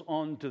of those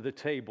onto the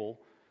table,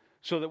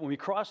 so that when we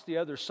cross the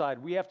other side,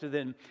 we have to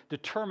then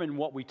determine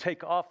what we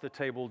take off the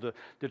table, to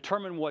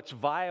determine what's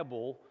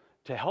viable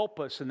to help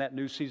us in that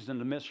new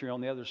season of ministry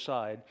on the other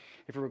side.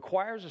 If it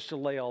requires us to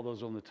lay all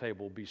those on the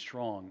table, be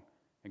strong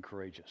and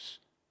courageous.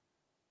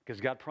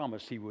 Because God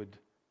promised He would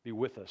be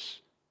with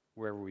us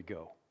wherever we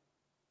go.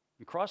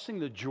 And crossing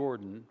the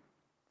Jordan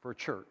for a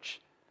church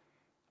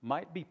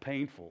might be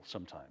painful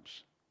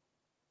sometimes.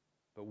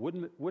 But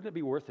wouldn't it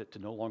be worth it to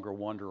no longer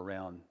wander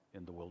around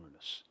in the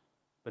wilderness,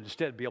 but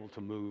instead be able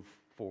to move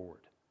forward?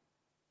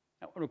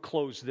 I want to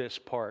close this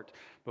part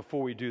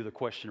before we do the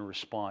question and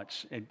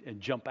response and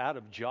jump out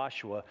of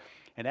Joshua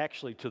and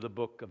actually to the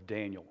book of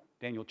Daniel,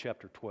 Daniel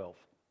chapter 12.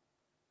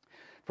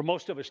 For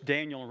most of us,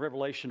 Daniel and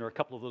Revelation are a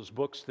couple of those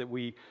books that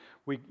we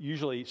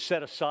usually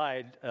set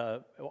aside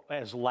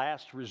as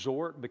last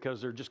resort because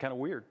they're just kind of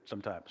weird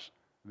sometimes,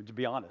 to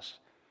be honest.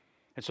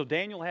 And so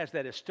Daniel has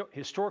that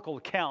historical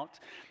account,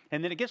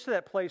 and then it gets to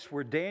that place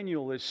where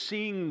Daniel is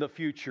seeing the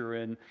future,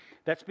 and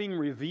that's being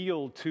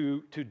revealed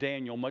to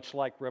Daniel, much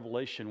like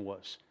Revelation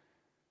was.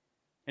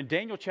 In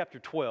Daniel chapter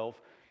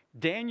 12,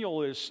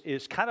 Daniel is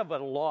kind of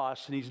at a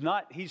loss, and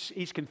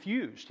he's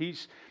confused.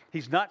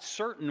 He's not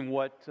certain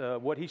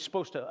what he's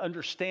supposed to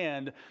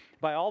understand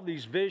by all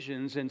these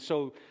visions, and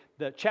so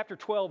the chapter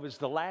 12 is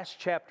the last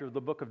chapter of the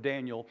book of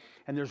Daniel,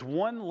 and there's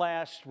one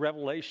last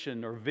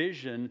revelation or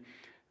vision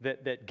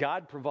that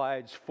God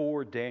provides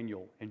for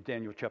Daniel in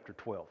Daniel chapter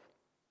 12.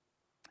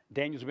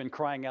 Daniel's been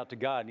crying out to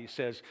God, and he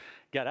says,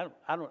 God,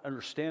 I don't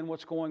understand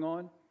what's going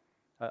on.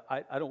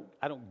 I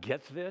don't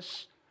get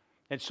this.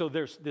 And so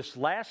there's this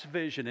last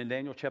vision in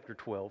Daniel chapter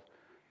 12.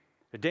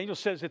 Daniel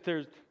says that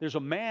there's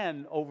a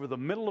man over the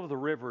middle of the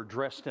river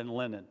dressed in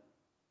linen.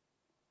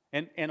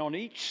 And on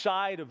each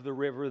side of the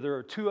river, there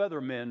are 2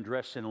 other men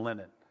dressed in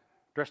linen,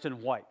 dressed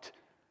in white.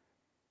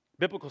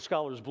 Biblical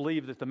scholars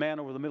believe that the man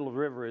over the middle of the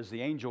river is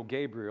the angel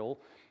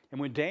Gabriel.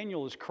 And when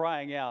Daniel is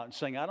crying out and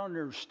saying, I don't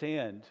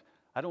understand,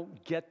 I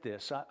don't get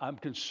this, I'm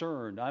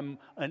concerned, I'm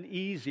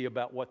uneasy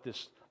about what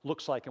this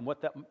looks like and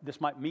what this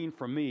might mean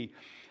for me,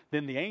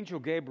 then the angel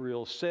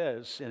Gabriel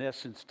says, in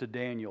essence, to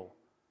Daniel,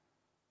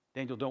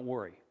 Daniel, don't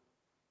worry.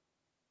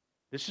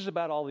 This is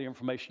about all the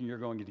information you're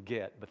going to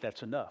get, but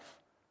that's enough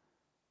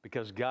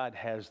because God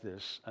has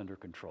this under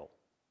control.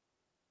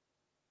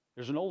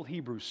 There's an old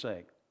Hebrew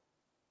saying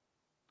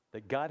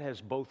that God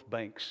has both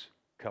banks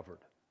covered.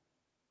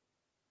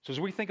 So as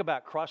we think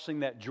about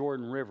crossing that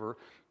Jordan River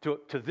to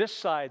this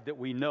side that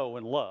we know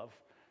and love,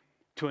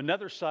 to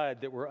another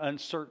side that we're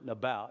uncertain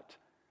about,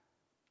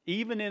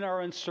 even in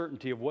our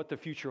uncertainty of what the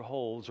future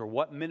holds or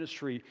what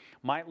ministry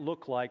might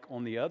look like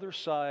on the other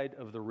side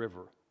of the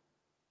river,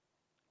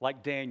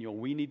 like Daniel,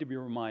 we need to be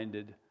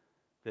reminded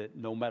that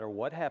no matter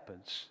what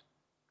happens,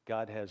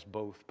 God has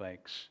both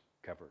banks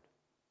covered.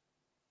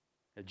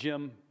 Now,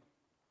 Jim,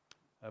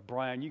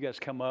 Brian, you guys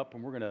come up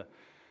and we're going to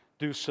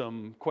do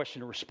some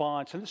question and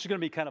response. And this is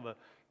going to be kind of a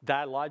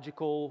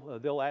dialogical.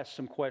 They'll ask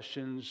some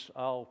questions,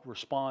 I'll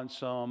respond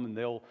some, and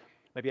they'll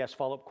maybe ask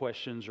follow-up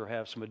questions or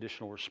have some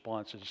additional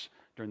responses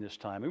during this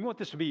time. And we want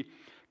this to be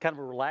kind of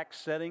a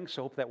relaxed setting,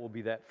 so I hope that will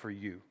be that for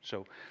you.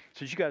 So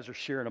since you guys are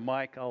sharing a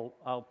mic,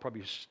 I'll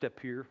probably step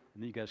here,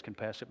 and then you guys can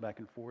pass it back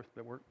and forth.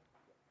 That work?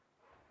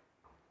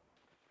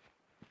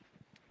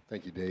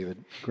 Thank you,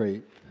 David.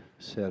 Great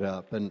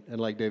setup. And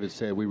like David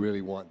said, we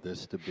really want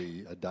this to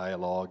be a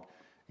dialogue.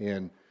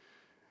 And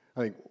I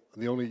think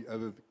the only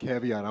other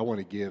caveat I want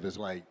to give is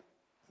like,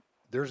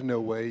 there's no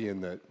way in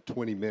the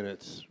 20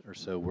 minutes or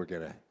so we're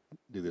going to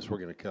do this. We're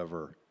going to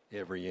cover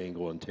every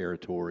angle and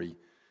territory.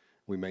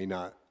 We may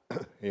not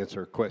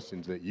answer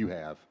questions that you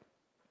have.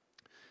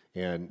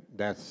 And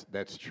that's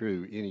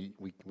true.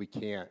 We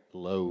can't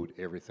load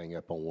everything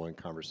up on one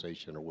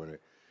conversation or one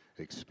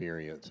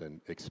experience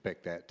and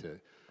expect that to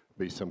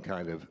be some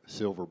kind of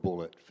silver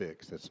bullet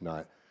fix. That's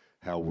not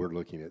how we're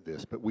looking at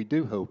this. But we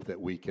do hope that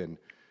we can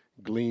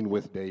glean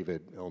with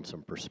David on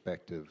some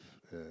perspective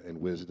and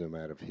wisdom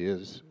out of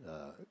his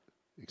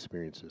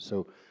experiences.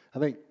 So I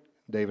think,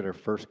 David, our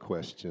first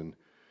question,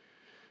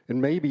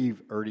 and maybe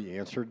you've already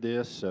answered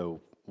this, so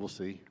we'll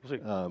see.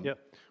 Yep.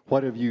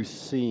 What have you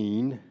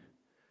seen,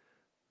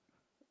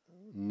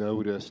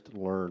 noticed,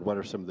 learned? What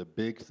are some of the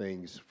big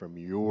things from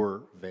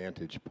your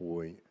vantage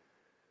point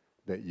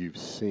that you've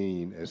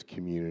seen as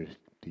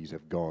communities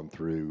have gone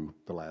through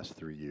the last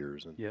 3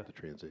 years and the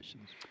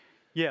transitions?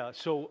 Yeah,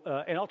 so,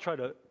 and I'll try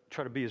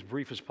to be as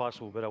brief as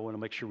possible, but I want to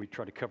make sure we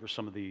try to cover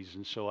some of these.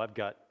 And so I've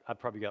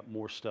probably got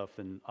more stuff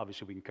than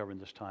obviously we can cover in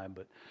this time.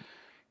 But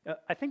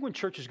I think when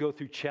churches go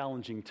through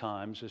challenging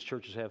times, as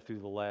churches have through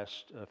the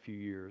last few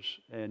years,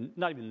 and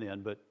not even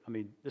then, but I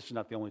mean, this is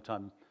not the only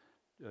time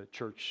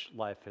church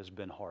life has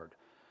been hard.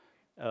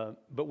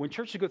 But when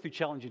churches go through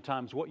challenging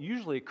times, what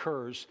usually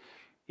occurs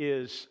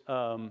is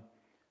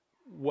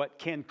what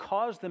can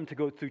cause them to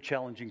go through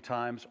challenging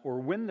times, or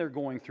when they're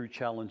going through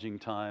challenging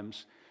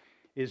times,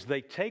 is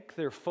they take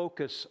their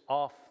focus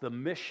off the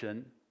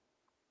mission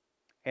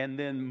and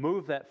then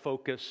move that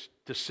focus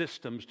to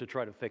systems to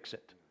try to fix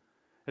it.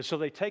 And so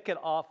they take it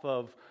off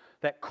of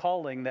that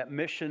calling, that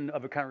mission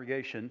of a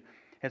congregation,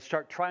 and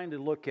start trying to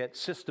look at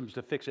systems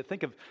to fix it.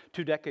 Think of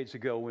 2 decades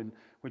ago when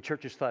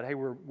churches thought, hey,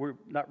 we're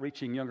not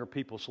reaching younger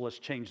people, so let's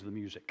change the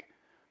music.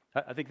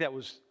 I think that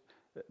was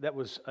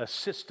a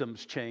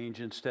systems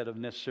change instead of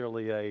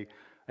necessarily a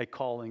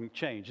calling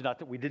change. Not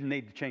that we didn't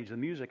need to change the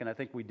music, and I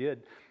think we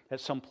did at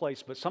some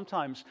place, but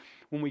sometimes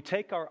when we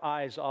take our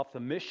eyes off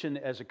the mission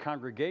as a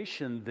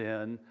congregation,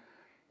 then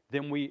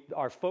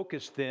our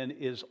focus then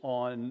is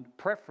on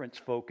preference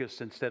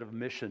focus instead of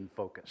mission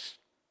focus.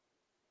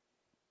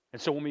 And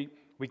so when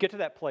we get to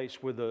that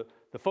place where the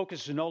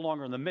focus is no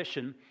longer on the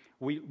mission,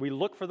 we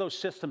look for those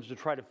systems to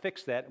try to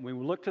fix that, and when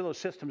we look to those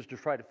systems to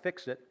try to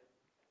fix it,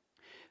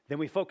 then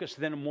we focus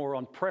then more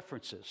on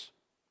preferences.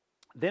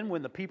 Then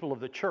when the people of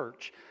the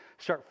church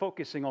start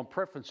focusing on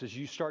preferences,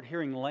 you start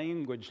hearing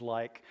language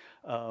like,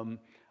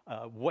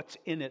 what's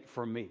in it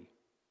for me?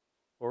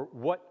 Or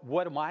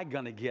what am I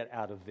going to get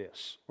out of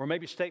this? Or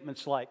maybe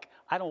statements like,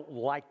 I don't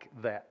like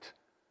that.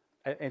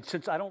 And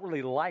since I don't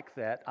really like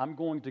that, I'm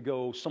going to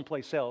go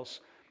someplace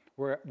else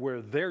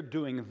where they're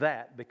doing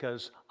that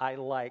because I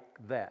like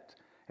that.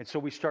 And so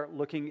we start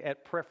looking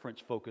at preference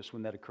focus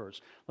when that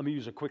occurs. Let me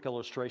use a quick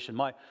illustration.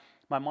 My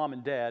mom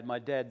and dad, my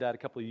dad died a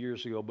couple of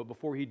years ago, but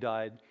before he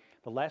died,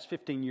 the last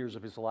 15 years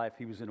of his life,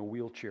 he was in a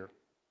wheelchair,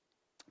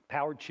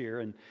 powered chair,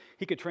 and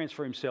he could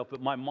transfer himself.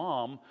 But my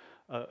mom,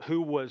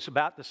 who was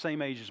about the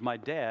same age as my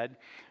dad,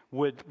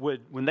 would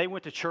when they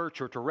went to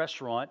church or to a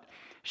restaurant,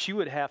 she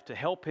would have to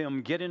help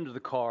him get into the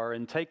car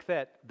and take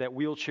that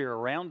wheelchair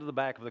around to the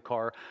back of the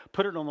car,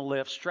 put it on the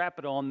lift, strap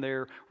it on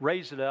there,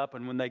 raise it up,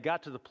 and when they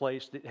got to the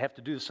place, they'd have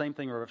to do the same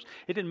thing. Or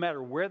it didn't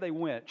matter where they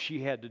went,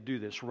 she had to do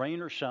this, rain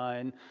or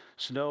shine,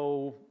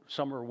 snow,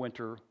 summer or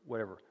winter,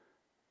 whatever.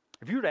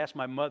 If you were to ask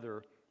my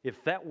mother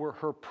if that were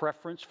her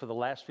preference for the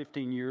last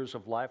 15 years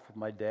of life with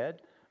my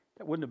dad,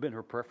 that wouldn't have been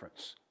her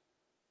preference.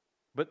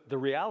 But the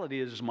reality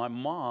is my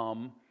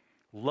mom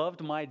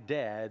loved my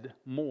dad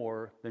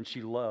more than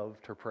she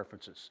loved her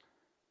preferences.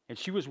 And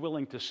she was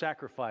willing to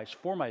sacrifice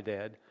for my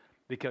dad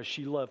because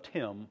she loved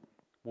him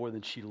more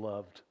than she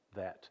loved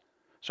that.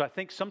 So I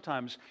think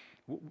sometimes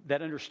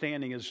that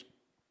understanding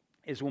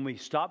is when we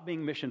stop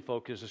being mission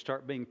focused and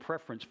start being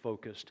preference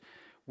focused,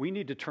 we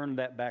need to turn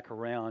that back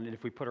around. And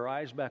if we put our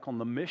eyes back on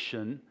the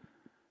mission,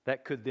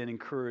 that could then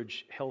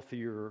encourage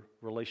healthier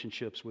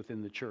relationships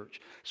within the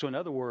church. So in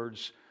other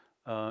words,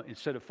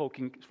 instead of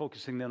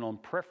focusing then on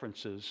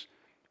preferences,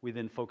 we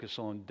then focus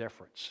on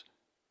deference.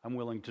 I'm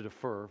willing to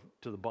defer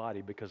to the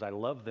body because I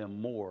love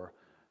them more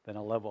than I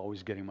love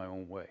always getting my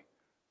own way.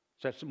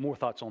 So that's more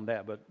thoughts on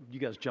that, but you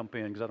guys jump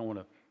in because I don't want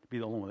to be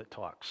the only one that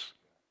talks.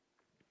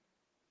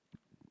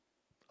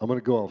 I'm going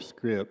to go off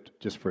script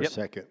just for a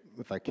second,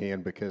 if I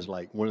can, because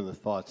like one of the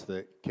thoughts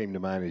that came to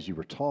mind as you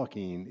were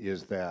talking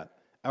is that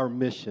our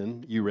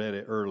mission, you read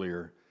it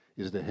earlier,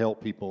 is to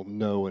help people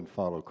know and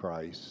follow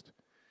Christ.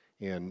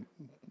 And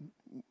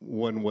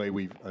one way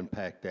we've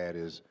unpacked that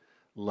is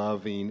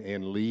loving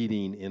and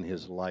leading in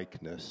his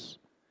likeness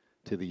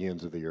to the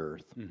ends of the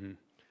earth. Mm-hmm.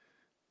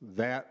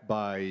 That,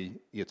 by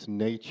its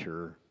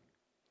nature,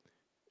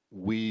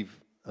 we've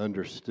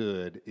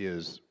understood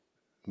is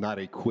not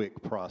a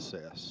quick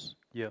process.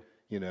 Yeah.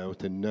 You know,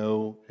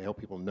 to help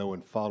people know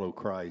and follow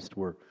Christ.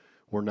 We're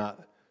not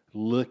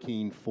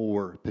looking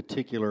for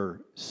particular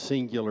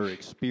singular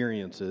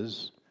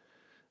experiences.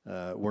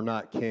 We're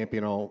not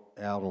camping out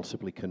on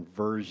simply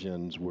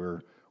conversions.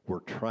 We're we're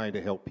trying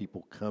to help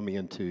people come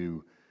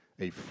into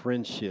a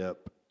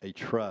friendship, a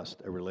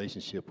trust, a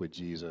relationship with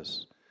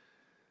Jesus,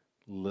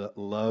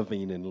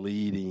 loving and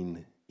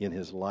leading in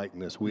his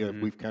likeness.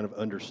 We've kind of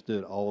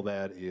understood all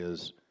that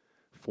is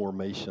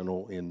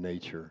formational in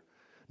nature.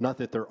 Not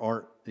that there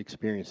aren't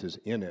experiences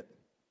in it,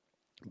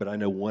 but I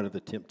know one of the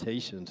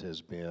temptations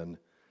has been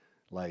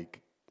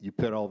like you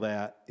put all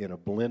that in a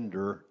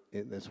blender.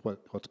 That's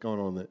what's going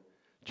on in the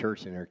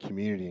church in our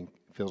community. And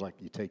it feels like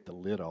you take the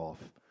lid off.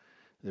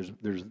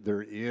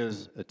 There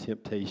is a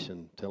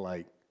temptation to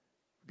like,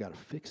 got to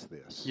fix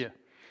this. Yeah.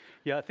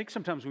 Yeah, I think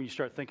sometimes when you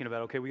start thinking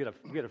about, okay, we got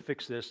to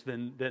fix this,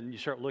 then you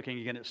start looking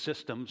again at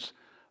systems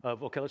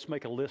of, okay, let's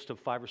make a list of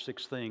 5 or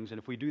 6 things, and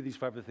if we do these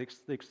 5 or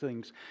 6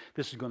 things,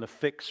 this is going to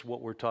fix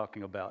what we're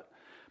talking about.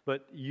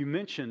 But you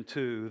mentioned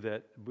too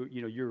that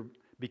you're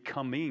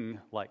becoming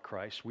like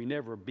Christ. We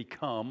never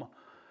become.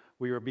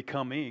 We are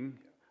becoming.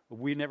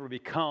 We never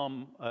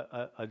become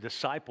a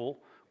disciple.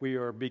 We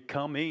are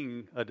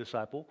becoming a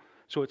disciple.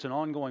 So it's an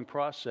ongoing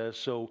process.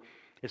 So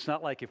it's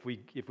not like if we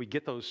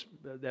get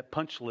that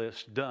punch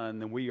list done,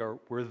 then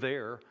we're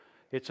there.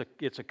 It's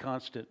a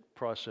constant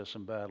process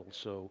and battle.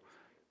 So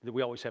that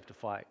we always have to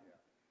fight.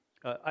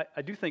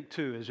 I do think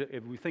too, is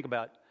if we think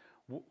about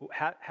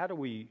how do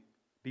we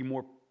be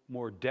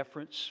more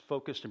deference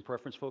focused and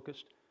preference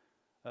focused.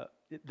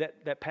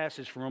 That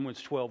passage from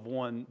Romans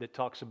 12:1 that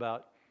talks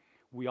about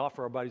we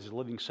offer our bodies as a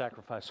living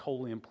sacrifice,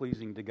 holy and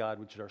pleasing to God,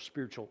 which is our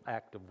spiritual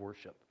act of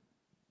worship.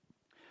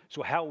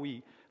 So how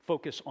we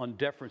focus on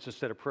deference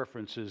instead of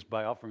preferences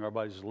by offering our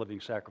bodies as a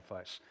living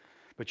sacrifice.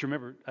 But you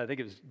remember, I think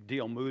it was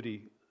D.L.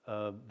 Moody,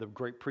 the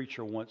great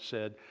preacher, once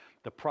said,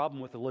 the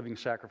problem with the living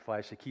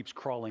sacrifice, it keeps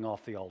crawling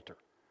off the altar.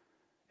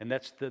 And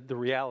that's the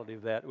reality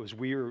of that, was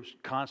we are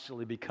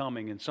constantly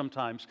becoming, and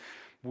sometimes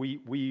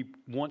we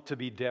want to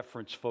be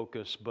deference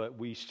focused, but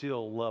we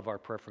still love our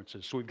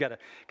preferences. So we've got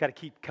to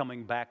keep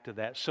coming back to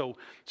that. So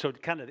to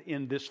kind of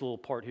end this little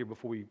part here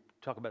before we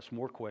talk about some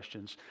more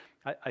questions,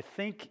 I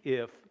think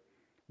if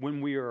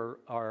when we are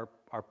our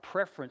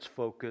preference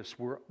focused,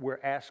 we're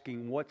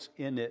asking what's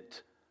in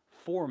it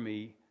for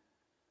me,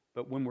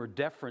 but when we're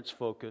deference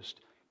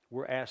focused,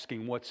 we're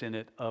asking what's in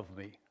it of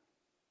me.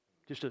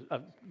 Just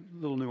a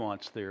little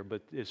nuance there,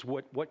 but it's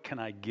what can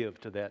I give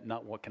to that,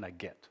 not what can I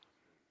get.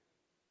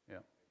 Yeah.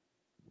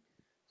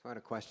 So I had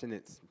a question.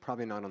 It's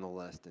probably not on the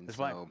list, and that's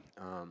fine.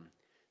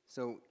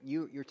 So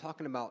you're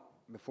talking about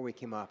before we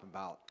came up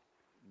about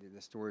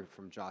the story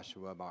from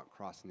Joshua about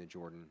crossing the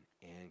Jordan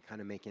and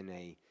kind of making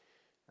a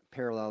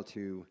parallel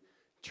to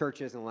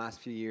churches in the last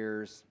few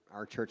years,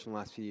 our church in the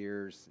last few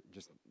years,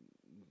 just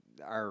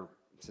our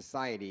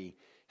society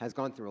has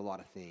gone through a lot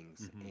of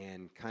things,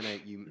 and kind of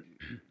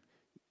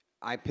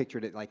I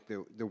pictured it like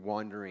the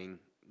wandering,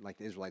 like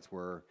the Israelites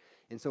were.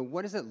 And so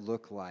what does it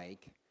look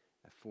like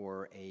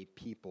for a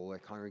people, a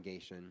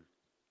congregation,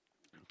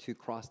 to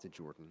cross the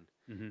Jordan?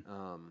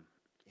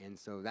 And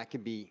so that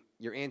could be,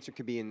 your answer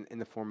could be in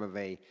the form of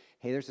hey,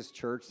 there's this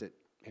church that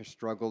has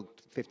struggled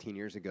 15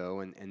 years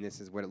ago, and this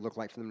is what it looked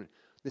like for them.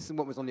 This is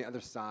what was on the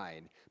other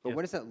side. But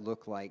what does that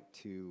look like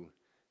to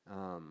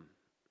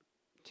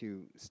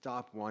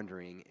stop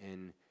wandering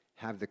and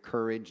have the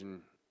courage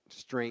and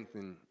strength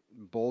and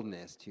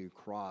boldness to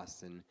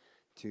cross and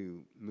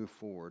to move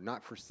forward,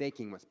 not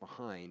forsaking what's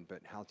behind,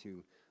 but how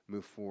to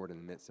move forward in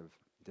the midst of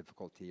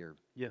difficulty or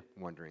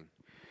wandering?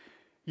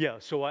 Yeah,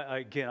 so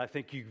I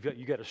think you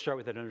got to start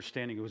with that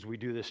understanding as we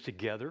do this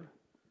together.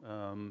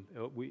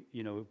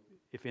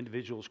 If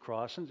individuals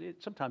cross, and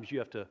sometimes you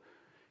have to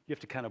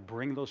kind of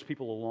bring those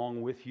people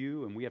along with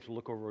you, and we have to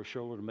look over our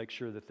shoulder to make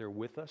sure that they're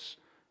with us.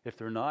 If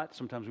they're not,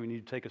 sometimes we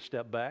need to take a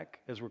step back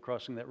as we're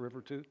crossing that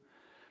river too.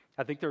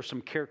 I think there are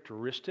some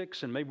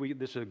characteristics, and maybe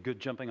this is a good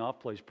jumping off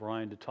place,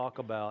 Brian, to talk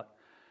about,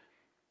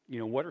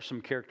 what are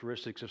some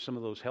characteristics of some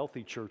of those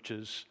healthy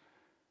churches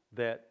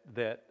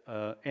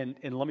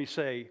and let me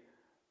say,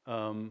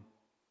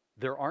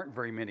 there aren't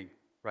very many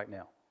right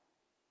now.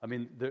 I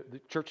mean, the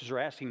churches are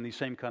asking these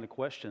same kind of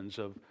questions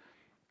of,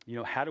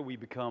 how do we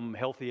become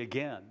healthy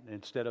again?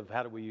 Instead of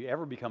how do we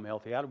ever become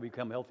healthy, how do we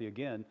become healthy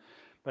again?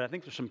 But I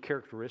think there's some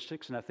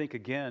characteristics, and I think,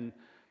 again,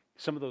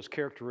 some of those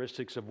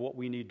characteristics of what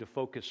we need to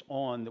focus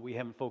on that we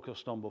haven't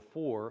focused on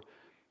before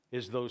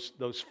is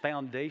those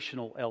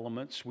foundational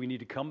elements. We need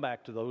to come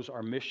back to those,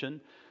 our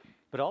mission.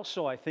 But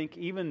also, I think,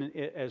 even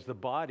as the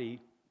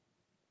body,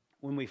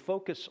 when we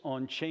focus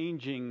on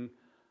changing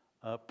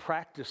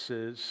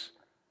practices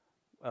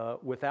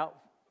without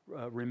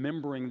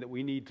remembering that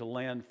we need to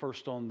land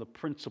first on the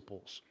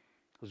principles,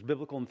 those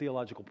biblical and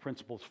theological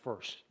principles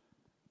first.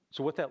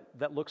 So what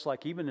that looks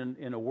like, even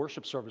in a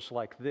worship service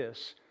like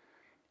this,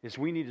 is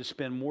we need to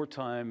spend more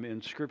time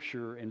in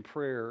Scripture and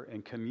prayer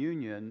and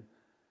communion.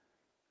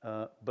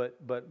 But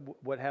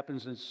what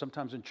happens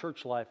sometimes in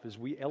church life is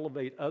we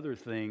elevate other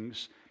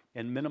things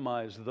and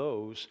minimize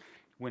those,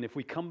 when if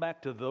we come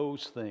back to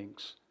those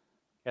things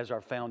as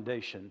our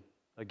foundation,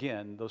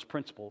 again, those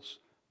principles,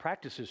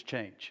 practices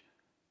change.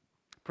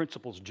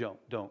 Principles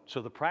don't.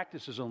 So the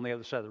practices on the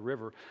other side of the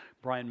river,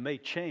 Brian, may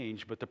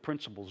change, but the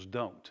principles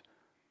don't.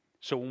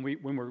 So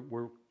when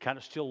we're kind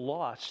of still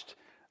lost,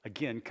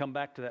 again, come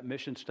back to that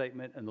mission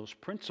statement and those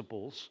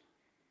principles,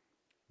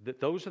 that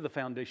those are the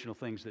foundational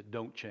things that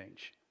don't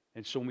change.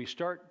 And so when we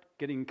start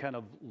getting kind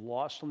of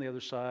lost on the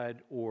other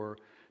side or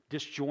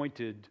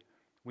disjointed,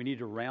 we need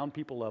to round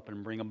people up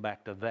and bring them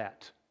back to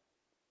that.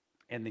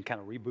 And then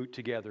kind of reboot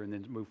together and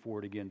then move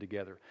forward again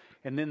together.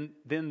 And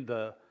then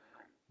the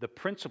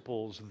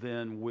principles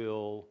then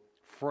will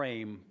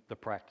frame the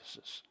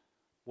practices.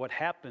 What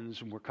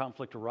happens where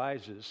conflict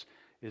arises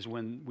is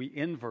when we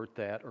invert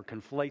that or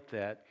conflate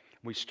that,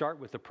 we start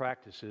with the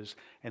practices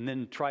and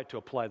then try to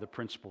apply the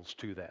principles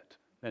to that.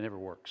 That never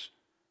works.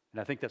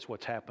 And I think that's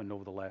what's happened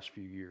over the last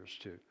few years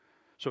too.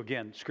 So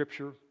again,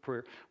 Scripture,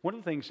 prayer. One of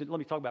the things, let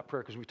me talk about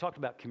prayer because we talked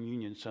about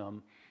communion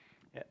some,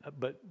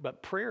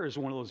 but prayer is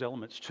one of those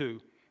elements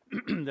too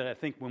that I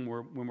think when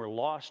we're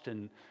lost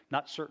and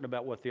not certain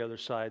about what the other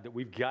side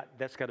that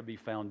that's got to be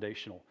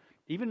foundational.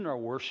 Even in our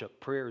worship,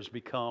 prayer has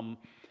become,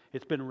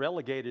 it's been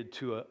relegated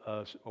to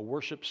a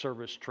worship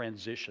service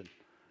transition.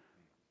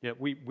 Yeah,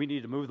 we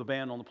need to move the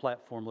band on the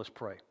platform. Let's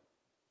pray.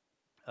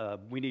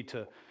 We need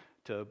to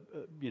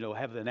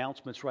have the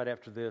announcements right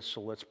after this. So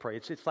let's pray.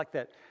 It's like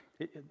that.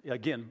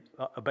 Again,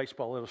 a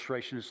baseball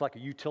illustration. It's like a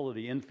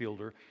utility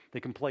infielder. They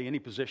can play any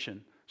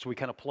position. So we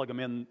kind of plug them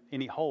in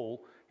any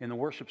hole in the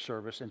worship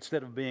service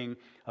instead of being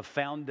a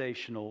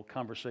foundational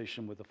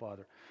conversation with the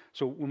Father.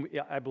 So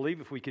I believe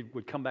if we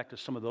would come back to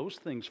some of those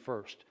things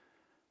first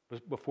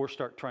before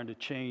start trying to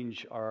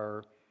change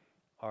our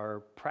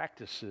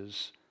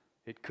practices,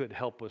 it could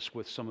help us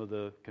with some of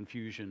the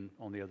confusion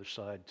on the other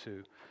side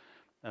too.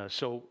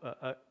 So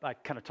I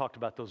kind of talked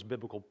about those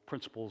biblical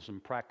principles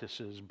and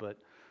practices, but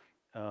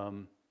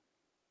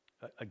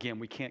again,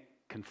 we can't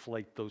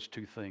conflate those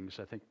two things.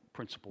 I think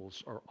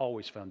principles are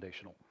always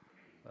foundational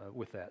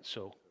with that.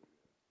 So,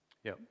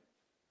 yeah.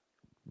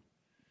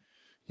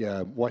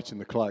 Yeah, I'm watching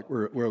the clock.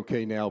 We're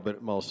okay now, but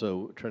I'm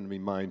also trying to be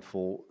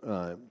mindful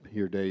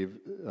here, Dave.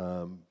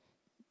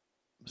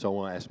 So I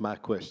want to ask my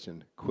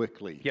question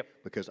quickly. Yep.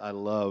 Because I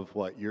love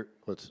what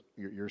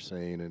you're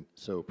saying, and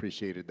so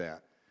appreciated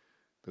that.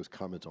 Those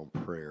comments on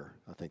prayer.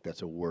 I think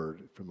that's a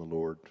word from the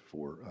Lord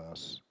for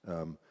us.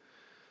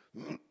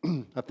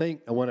 I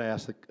think I want to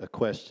ask a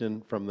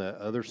question from the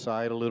other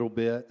side a little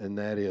bit, and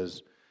that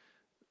is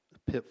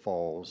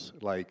pitfalls.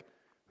 Like,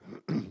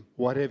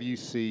 what have you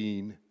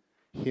seen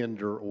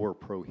hinder or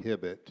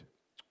prohibit?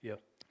 Yeah.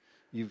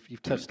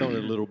 You've touched on it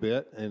a little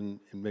bit,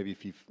 and maybe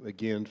if you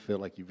again feel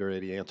like you've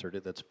already answered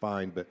it, that's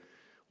fine. But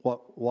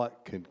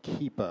what can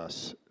keep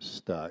us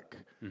stuck,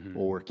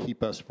 or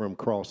keep us from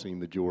crossing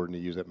the Jordan, to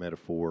use that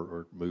metaphor,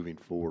 or moving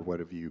forward? What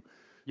have you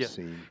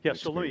seen? Yeah.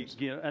 So let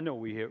me. I know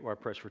we are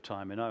pressed for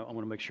time, and I want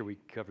to make sure we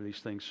cover these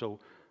things. So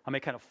I may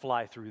kind of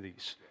fly through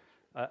these.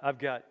 I've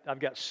got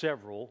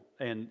several,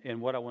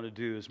 and what I want to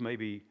do is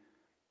maybe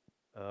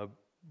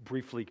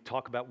briefly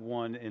talk about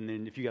one, and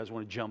then if you guys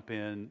want to jump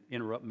in,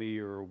 interrupt me,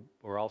 or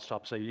I'll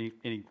stop, say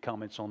any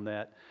comments on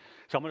that.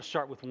 So I'm going to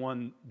start with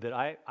one that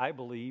I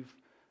believe,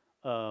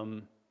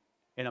 and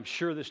I'm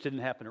sure this didn't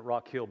happen at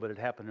Rock Hill, but it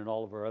happened in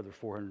all of our other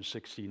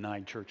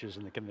 469 churches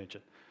in the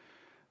convention,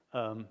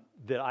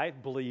 that I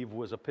believe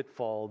was a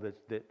pitfall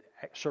that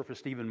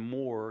surfaced even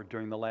more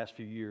during the last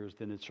few years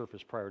than it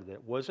surfaced prior to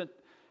that.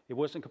 It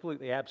wasn't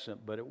completely absent,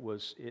 but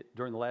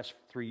during the last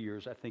 3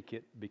 years, I think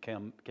it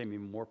became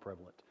even more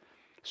prevalent.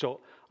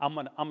 So I'm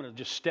gonna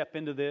just step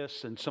into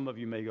this, and some of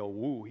you may go,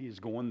 "Woo, he's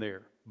going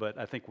there," but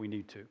I think we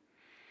need to.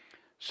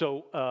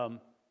 So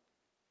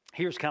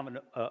here's kind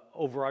of an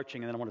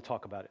overarching, and then I want to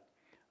talk about it.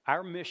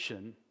 Our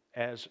mission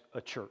as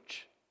a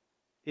church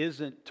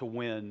isn't to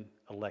win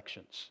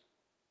elections.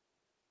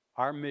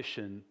 Our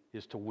mission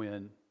is to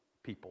win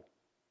people.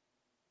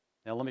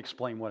 Now let me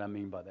explain what I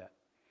mean by that.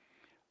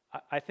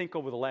 I think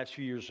over the last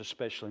few years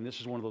especially, and this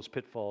is one of those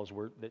pitfalls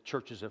that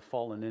churches have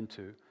fallen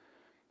into,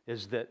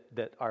 is that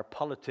our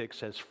politics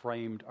has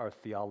framed our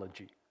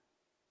theology.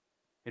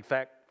 In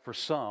fact, for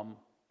some,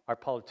 our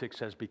politics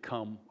has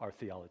become our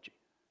theology.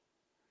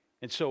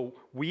 And so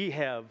we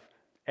have,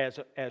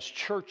 as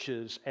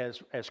churches,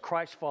 as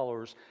Christ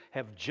followers,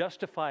 have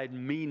justified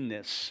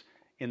meanness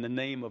in the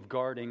name of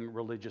guarding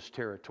religious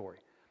territory.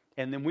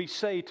 And then we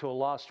say to a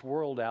lost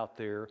world out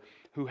there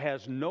who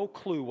has no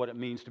clue what it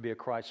means to be a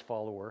Christ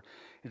follower,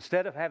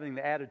 instead of having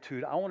the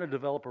attitude, I want to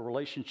develop a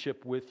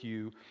relationship with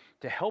you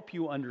to help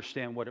you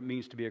understand what it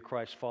means to be a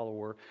Christ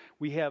follower,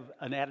 we have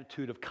an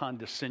attitude of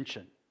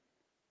condescension,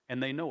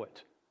 and they know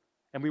it.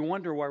 And we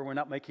wonder why we're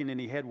not making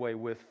any headway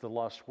with the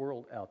lost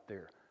world out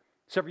there.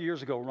 Several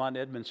years ago, Ron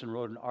Edmondson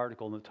wrote an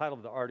article, and the title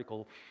of the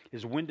article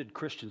is "When Did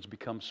Christians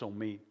Become So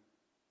Mean?"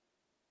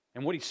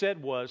 And what he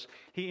said was,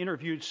 he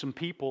interviewed some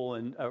people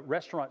and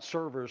restaurant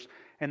servers,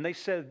 and they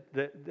said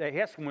that they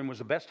asked them when was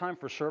the best time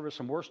for service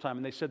and worst time,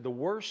 and they said the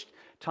worst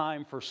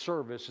time for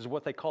service is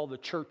what they call the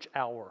church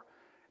hour.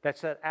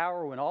 That's that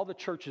hour when all the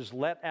churches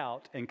let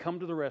out and come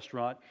to the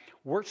restaurant.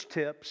 Worst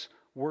tips,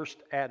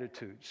 worst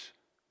attitudes.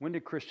 When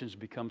did Christians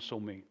become so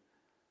mean?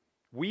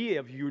 We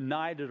have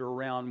united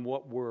around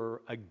what we're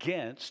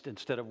against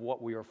instead of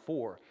what we are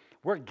for.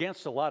 We're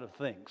against a lot of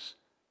things.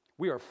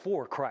 We are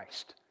for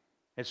Christ.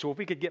 And so if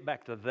we could get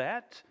back to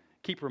that,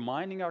 keep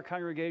reminding our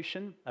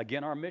congregation,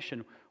 again, our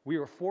mission, we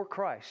are for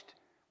Christ.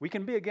 We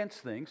can be against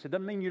things. It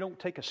doesn't mean you don't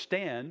take a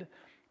stand,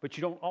 but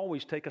you don't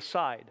always take a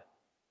side.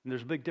 And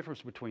there's a big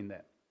difference between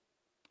that.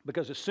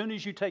 Because as soon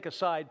as you take a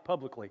side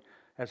publicly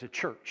as a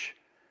church,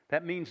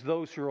 that means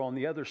those who are on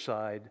the other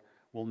side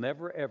will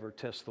never, ever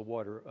test the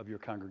water of your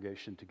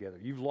congregation together.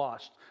 You've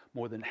lost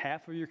more than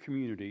half of your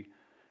community.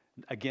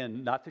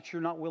 Again, not that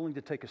you're not willing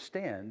to take a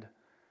stand,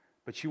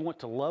 but you want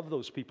to love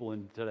those people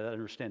into that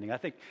understanding. I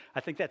think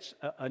that's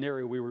an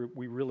area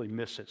we really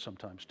miss it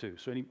sometimes too.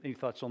 So any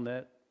thoughts on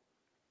that?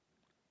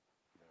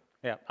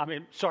 Yeah, I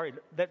mean, sorry,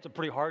 that's a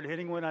pretty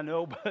hard-hitting one, I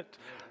know, but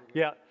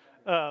yeah.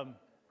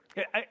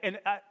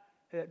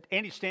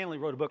 Andy Stanley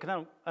wrote a book, and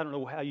I don't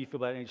know how you feel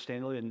about Andy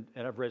Stanley, and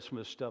I've read some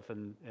of his stuff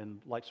and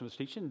like some of his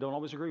teaching, and don't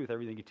always agree with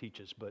everything he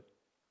teaches, but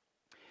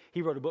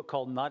he wrote a book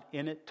called Not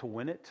In It to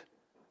Win It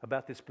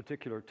about this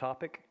particular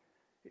topic.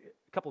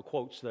 A couple of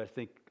quotes that I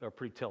think are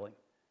pretty telling.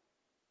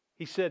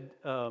 He said,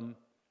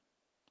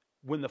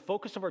 when the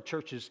focus of our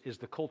churches is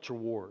the culture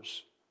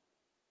wars,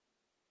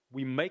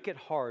 we make it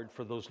hard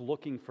for those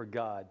looking for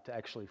God to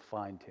actually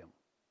find Him.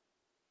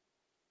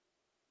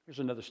 Here's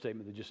another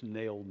statement that just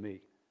nailed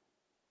me.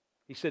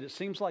 He said, it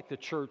seems like the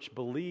church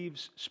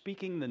believes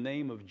speaking the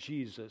name of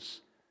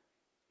Jesus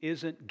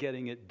isn't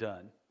getting it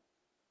done,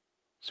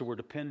 so we're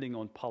depending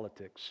on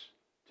politics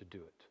to do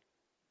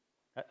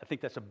it. I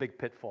think that's a big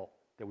pitfall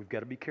that we've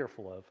got to be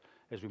careful of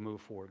as we move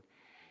forward.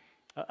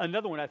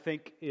 Another one, I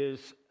think,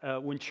 is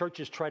when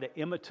churches try to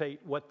imitate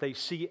what they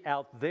see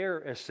out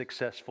there as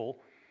successful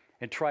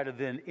and try to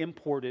then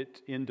import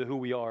it into who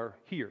we are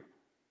here.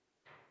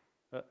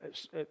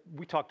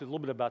 We talked a little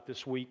bit about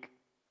this week.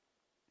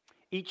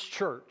 Each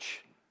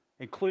church,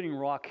 including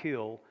Rock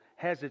Hill,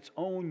 has its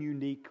own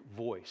unique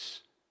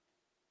voice.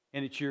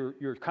 And it's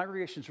your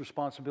congregation's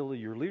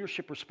responsibility, your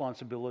leadership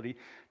responsibility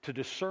to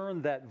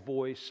discern that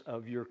voice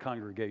of your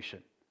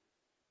congregation.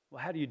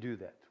 Well, how do you do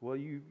that? Well,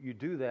 you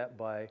do that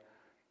by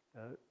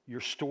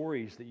your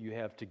stories that you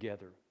have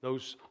together,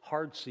 those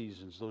hard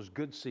seasons, those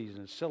good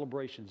seasons,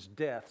 celebrations,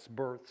 deaths,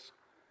 births.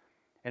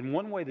 And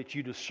one way that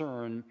you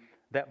discern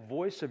that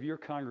voice of your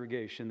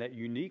congregation, that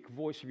unique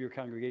voice of your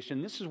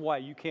congregation, this is why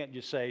you can't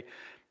just say,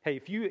 hey,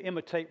 if you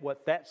imitate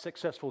what that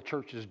successful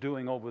church is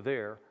doing over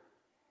there,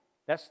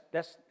 that's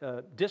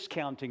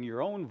discounting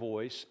your own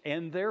voice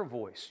and their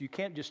voice. You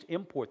can't just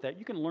import that.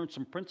 You can learn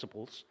some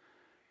principles,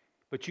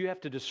 but you have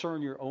to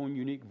discern your own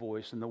unique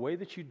voice. And the way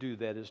that you do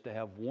that is to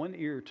have one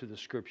ear to the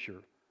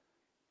Scripture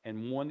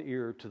and one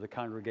ear to the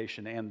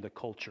congregation and the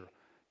culture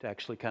to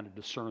actually kind of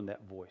discern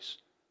that voice.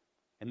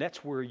 And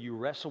that's where you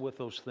wrestle with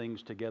those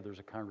things together as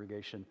a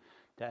congregation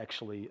to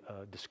actually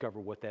discover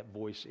what that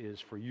voice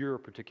is for your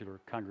particular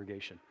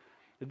congregation.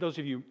 And those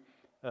of you,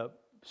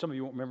 some of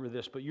you won't remember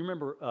this, but you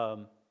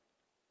remember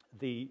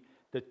the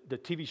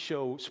TV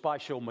show, spy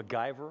show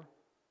MacGyver?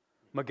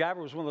 MacGyver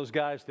was one of those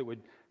guys that would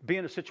be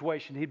in a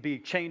situation, he'd be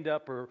chained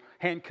up or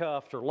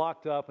handcuffed or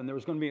locked up, and there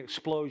was going to be an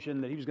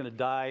explosion, that he was going to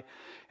die.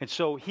 And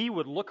so he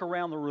would look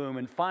around the room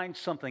and find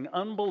something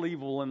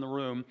unbelievable in the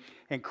room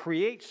and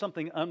create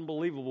something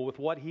unbelievable with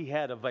what he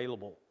had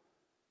available.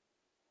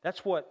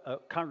 That's what a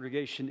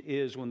congregation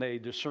is when they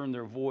discern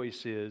their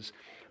voice is.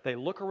 They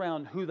look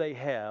around who they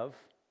have,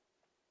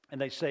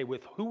 and they say,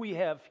 with who we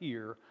have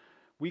here,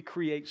 we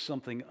create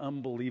something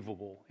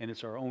unbelievable, and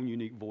it's our own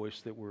unique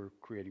voice that we're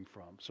creating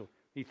from. So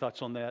any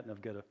thoughts on that? And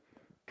I've got a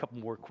couple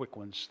more quick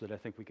ones that I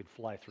think we could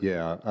fly through.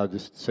 Yeah, I'll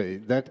just say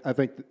that I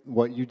think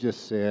what you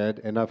just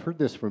said, and I've heard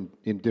this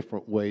in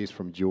different ways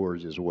from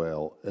George as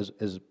well,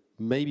 has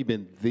maybe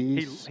been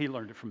these. He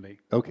learned it from me.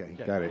 Okay,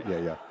 Yeah. got it.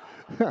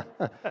 Yeah.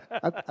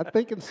 I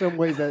think in some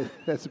ways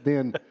that's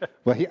been,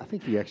 well, I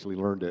think he actually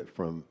learned it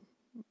from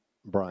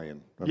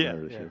Brian. I'm not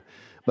really sure.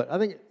 But I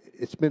think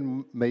it's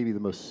been maybe the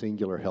most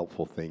singular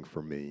helpful thing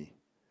for me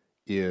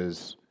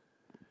is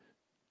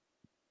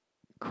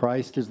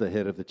Christ is the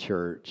head of the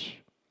church.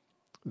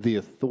 The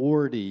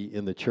authority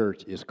in the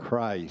church is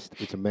Christ.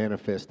 It's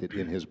manifested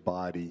in His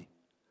body.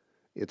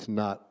 It's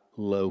not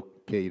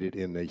located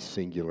in a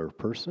singular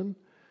person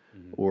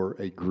or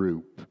a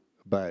group,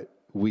 but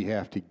we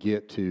have to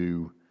get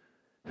to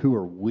who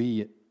are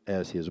we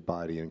as His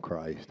body in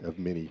Christ of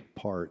many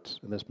parts,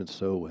 and that's been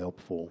so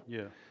helpful.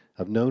 Yeah.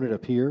 I've known it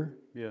up here.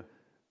 Yeah.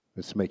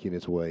 It's making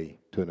its way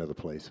to another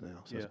place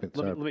now. So Yeah. it's been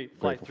Let me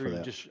fly grateful for through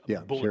that. just Yeah,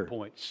 bullet sure.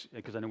 points,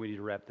 because I know we need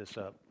to wrap this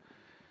up.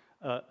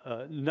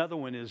 Another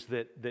one is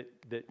that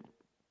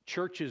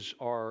churches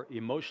are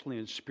emotionally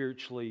and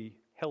spiritually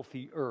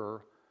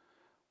healthier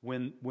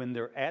when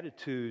their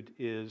attitude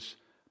is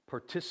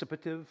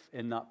participative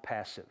and not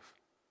passive.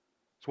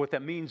 So what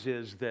that means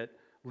is that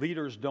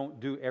leaders don't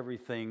do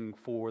everything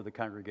for the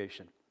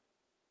congregation.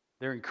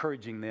 They're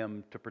encouraging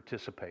them to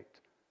participate.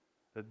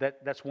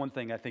 That's one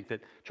thing I think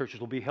that churches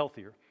will be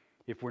healthier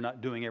if we're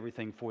not doing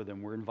everything for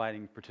them. We're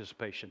inviting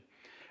participation.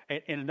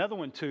 And another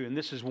one too, and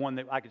this is one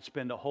that I could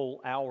spend a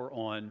whole hour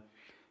on,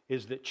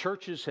 is that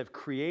churches have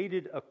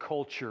created a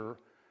culture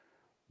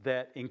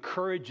that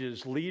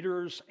encourages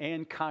leaders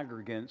and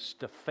congregants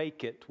to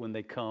fake it when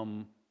they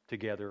come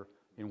together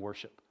in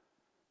worship.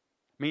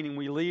 Meaning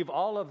we leave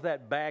all of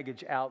that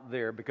baggage out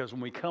there because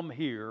when we come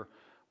here,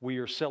 we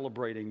are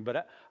celebrating.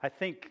 But I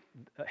think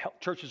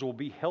churches will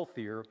be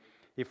healthier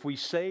if we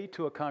say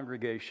to a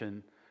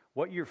congregation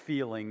what you're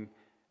feeling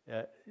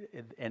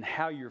and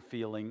how you're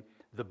feeling.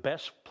 The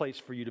best place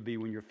for you to be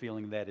when you're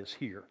feeling that is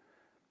here,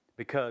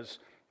 because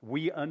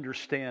we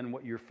understand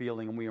what you're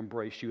feeling and we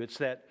embrace you. It's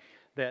that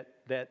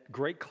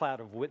great cloud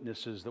of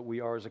witnesses that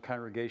we are as a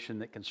congregation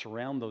that can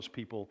surround those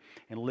people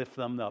and lift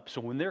them up.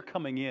 So when they're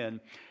coming in,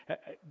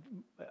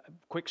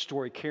 quick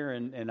story,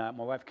 Karen and I,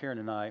 my wife Karen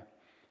and I,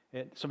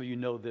 and some of you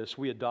know this,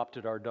 we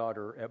adopted our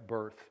daughter at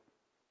birth.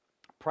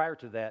 Prior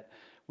to that,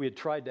 we had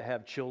tried to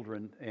have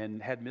children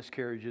and had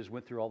miscarriages,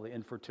 went through all the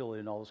infertility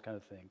and all those kind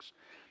of things.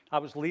 I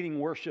was leading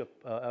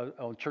worship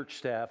on church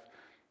staff,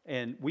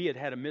 and we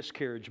had a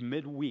miscarriage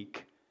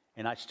midweek,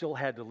 and I still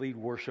had to lead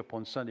worship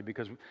on Sunday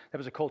because that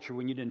was a culture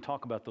when you didn't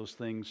talk about those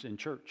things in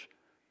church.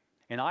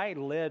 And I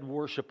led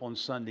worship on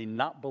Sunday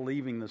not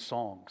believing the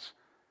songs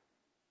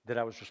that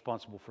I was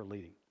responsible for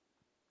leading,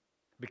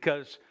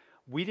 because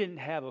we didn't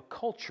have a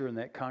culture in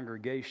that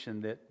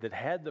congregation that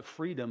had the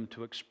freedom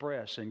to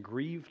express and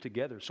grieve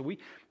together. So we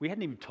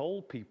hadn't even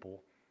told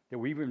people that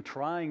we were even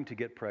trying to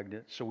get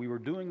pregnant, so we were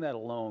doing that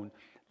alone.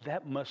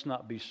 That must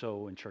not be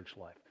so in church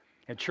life.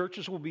 And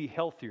churches will be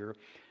healthier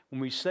when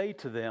we say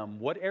to them,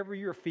 whatever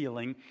you're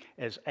feeling,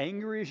 as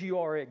angry as you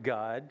are at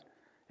God,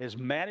 as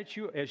mad at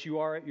you as you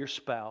are at your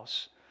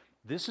spouse,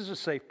 this is a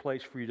safe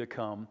place for you to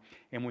come.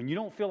 And when you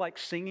don't feel like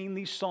singing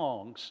these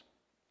songs,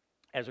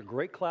 as a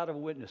great cloud of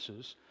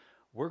witnesses,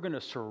 we're going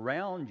to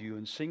surround you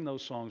and sing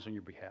those songs on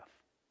your behalf.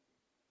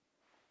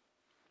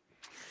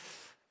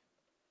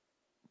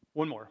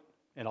 One more,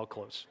 and I'll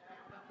close.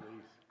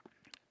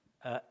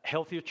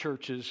 Healthier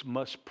churches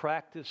must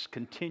practice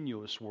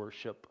continuous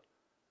worship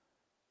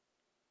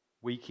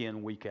week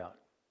in, week out.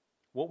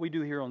 What we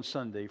do here on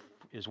Sunday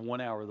is 1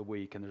 hour of the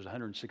week, and there's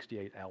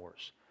 168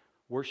 hours.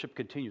 Worship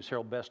continues.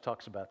 Harold Best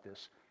talks about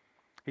this.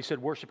 He said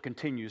worship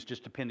continues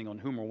just depending on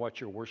whom or what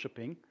you're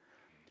worshiping.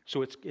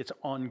 So it's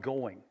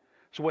ongoing.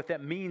 So what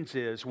that means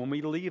is when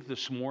we leave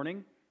this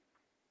morning,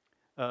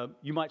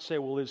 you might say,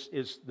 well,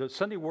 is the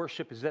Sunday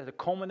worship, is that the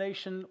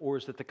culmination or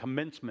is it the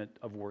commencement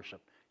of worship?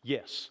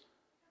 Yes.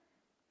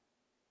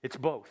 It's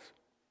both.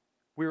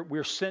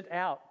 We're sent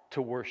out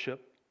to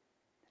worship.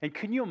 And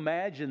can you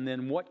imagine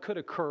then what could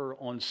occur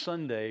on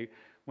Sunday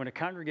when a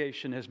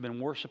congregation has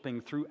been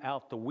worshiping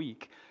throughout the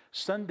week?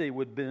 Sunday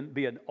would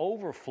be an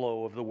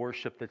overflow of the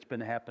worship that's been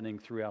happening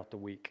throughout the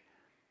week,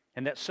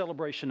 and that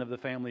celebration of the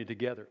family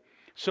together.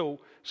 So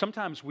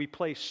sometimes we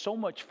place so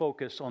much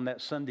focus on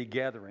that Sunday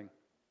gathering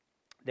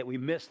that we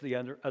miss the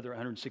other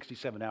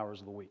 167 hours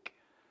of the week.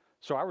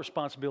 So our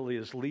responsibility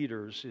as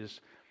leaders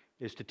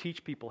is to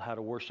teach people how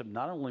to worship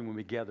not only when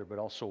we gather, but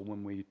also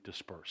when we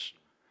disperse.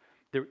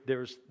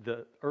 There's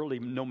the early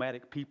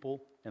nomadic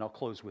people, and I'll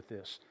close with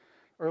this.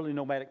 Early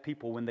nomadic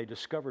people, when they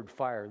discovered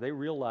fire, they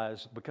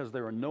realized because they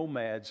were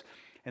nomads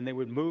and they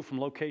would move from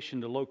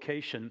location to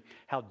location,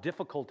 how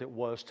difficult it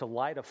was to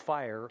light a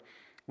fire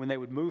when they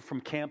would move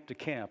from camp to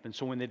camp. And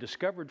so when they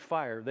discovered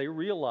fire, they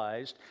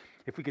realized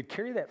if we could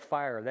carry that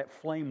fire, that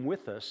flame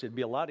with us, it'd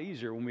be a lot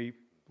easier when we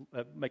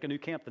make a new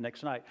camp the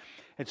next night.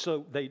 And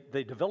so they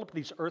developed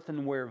these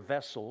earthenware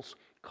vessels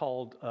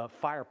called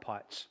fire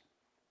pots.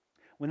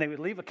 When they would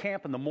leave a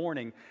camp in the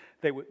morning,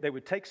 they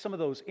would take some of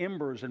those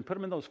embers and put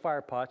them in those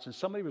fire pots, and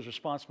somebody was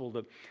responsible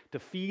to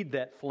feed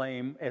that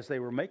flame as they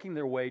were making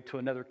their way to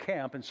another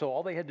camp. And so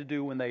all they had to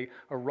do when they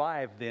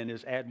arrived then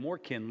is add more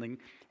kindling,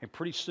 and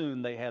pretty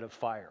soon they had a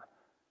fire.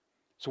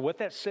 So what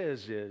that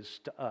says is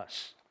to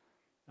us,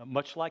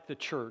 much like the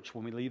church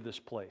when we leave this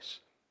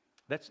place,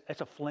 that's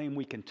a flame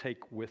we can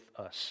take with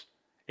us.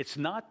 It's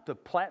not the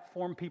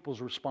platform people's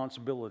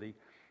responsibility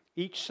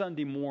each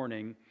Sunday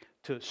morning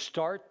to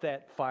start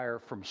that fire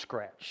from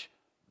scratch.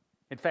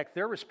 In fact,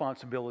 their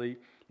responsibility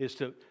is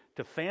to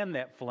fan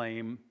that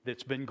flame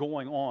that's been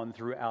going on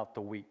throughout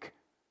the week.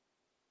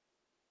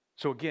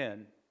 So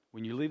again,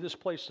 when you leave this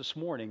place this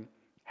morning,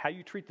 how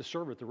you treat the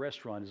server at the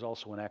restaurant is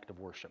also an act of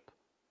worship.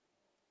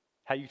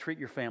 How you treat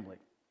your family,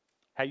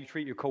 how you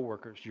treat your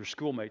coworkers, your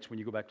schoolmates when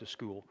you go back to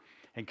school.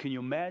 And can you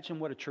imagine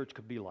what a church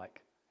could be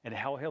like and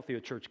how healthy a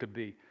church could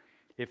be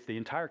if the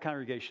entire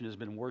congregation has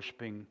been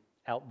worshiping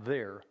out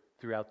there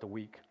throughout the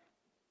week?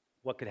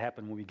 What could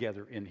happen when we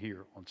gather in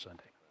here on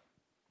Sunday?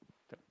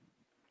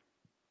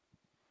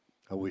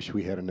 I wish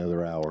we had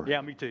another hour. Yeah,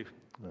 me too.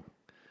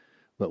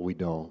 But we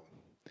don't.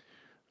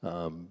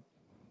 Ben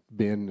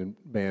and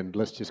band,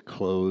 let's just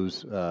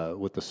close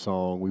with the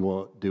song. We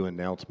won't do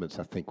announcements.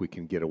 I think we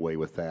can get away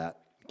with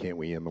that, can't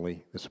we,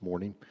 Emily, this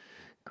morning?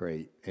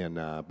 Great. And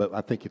but I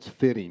think it's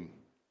fitting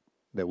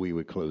that we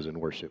would close in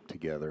worship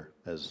together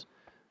as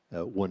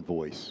one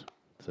voice.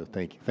 So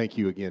thank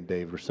you again,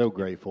 Dave. We're so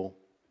grateful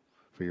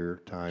for your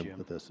time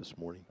with us this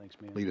morning. Thanks,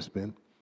 man. Lead us, Ben.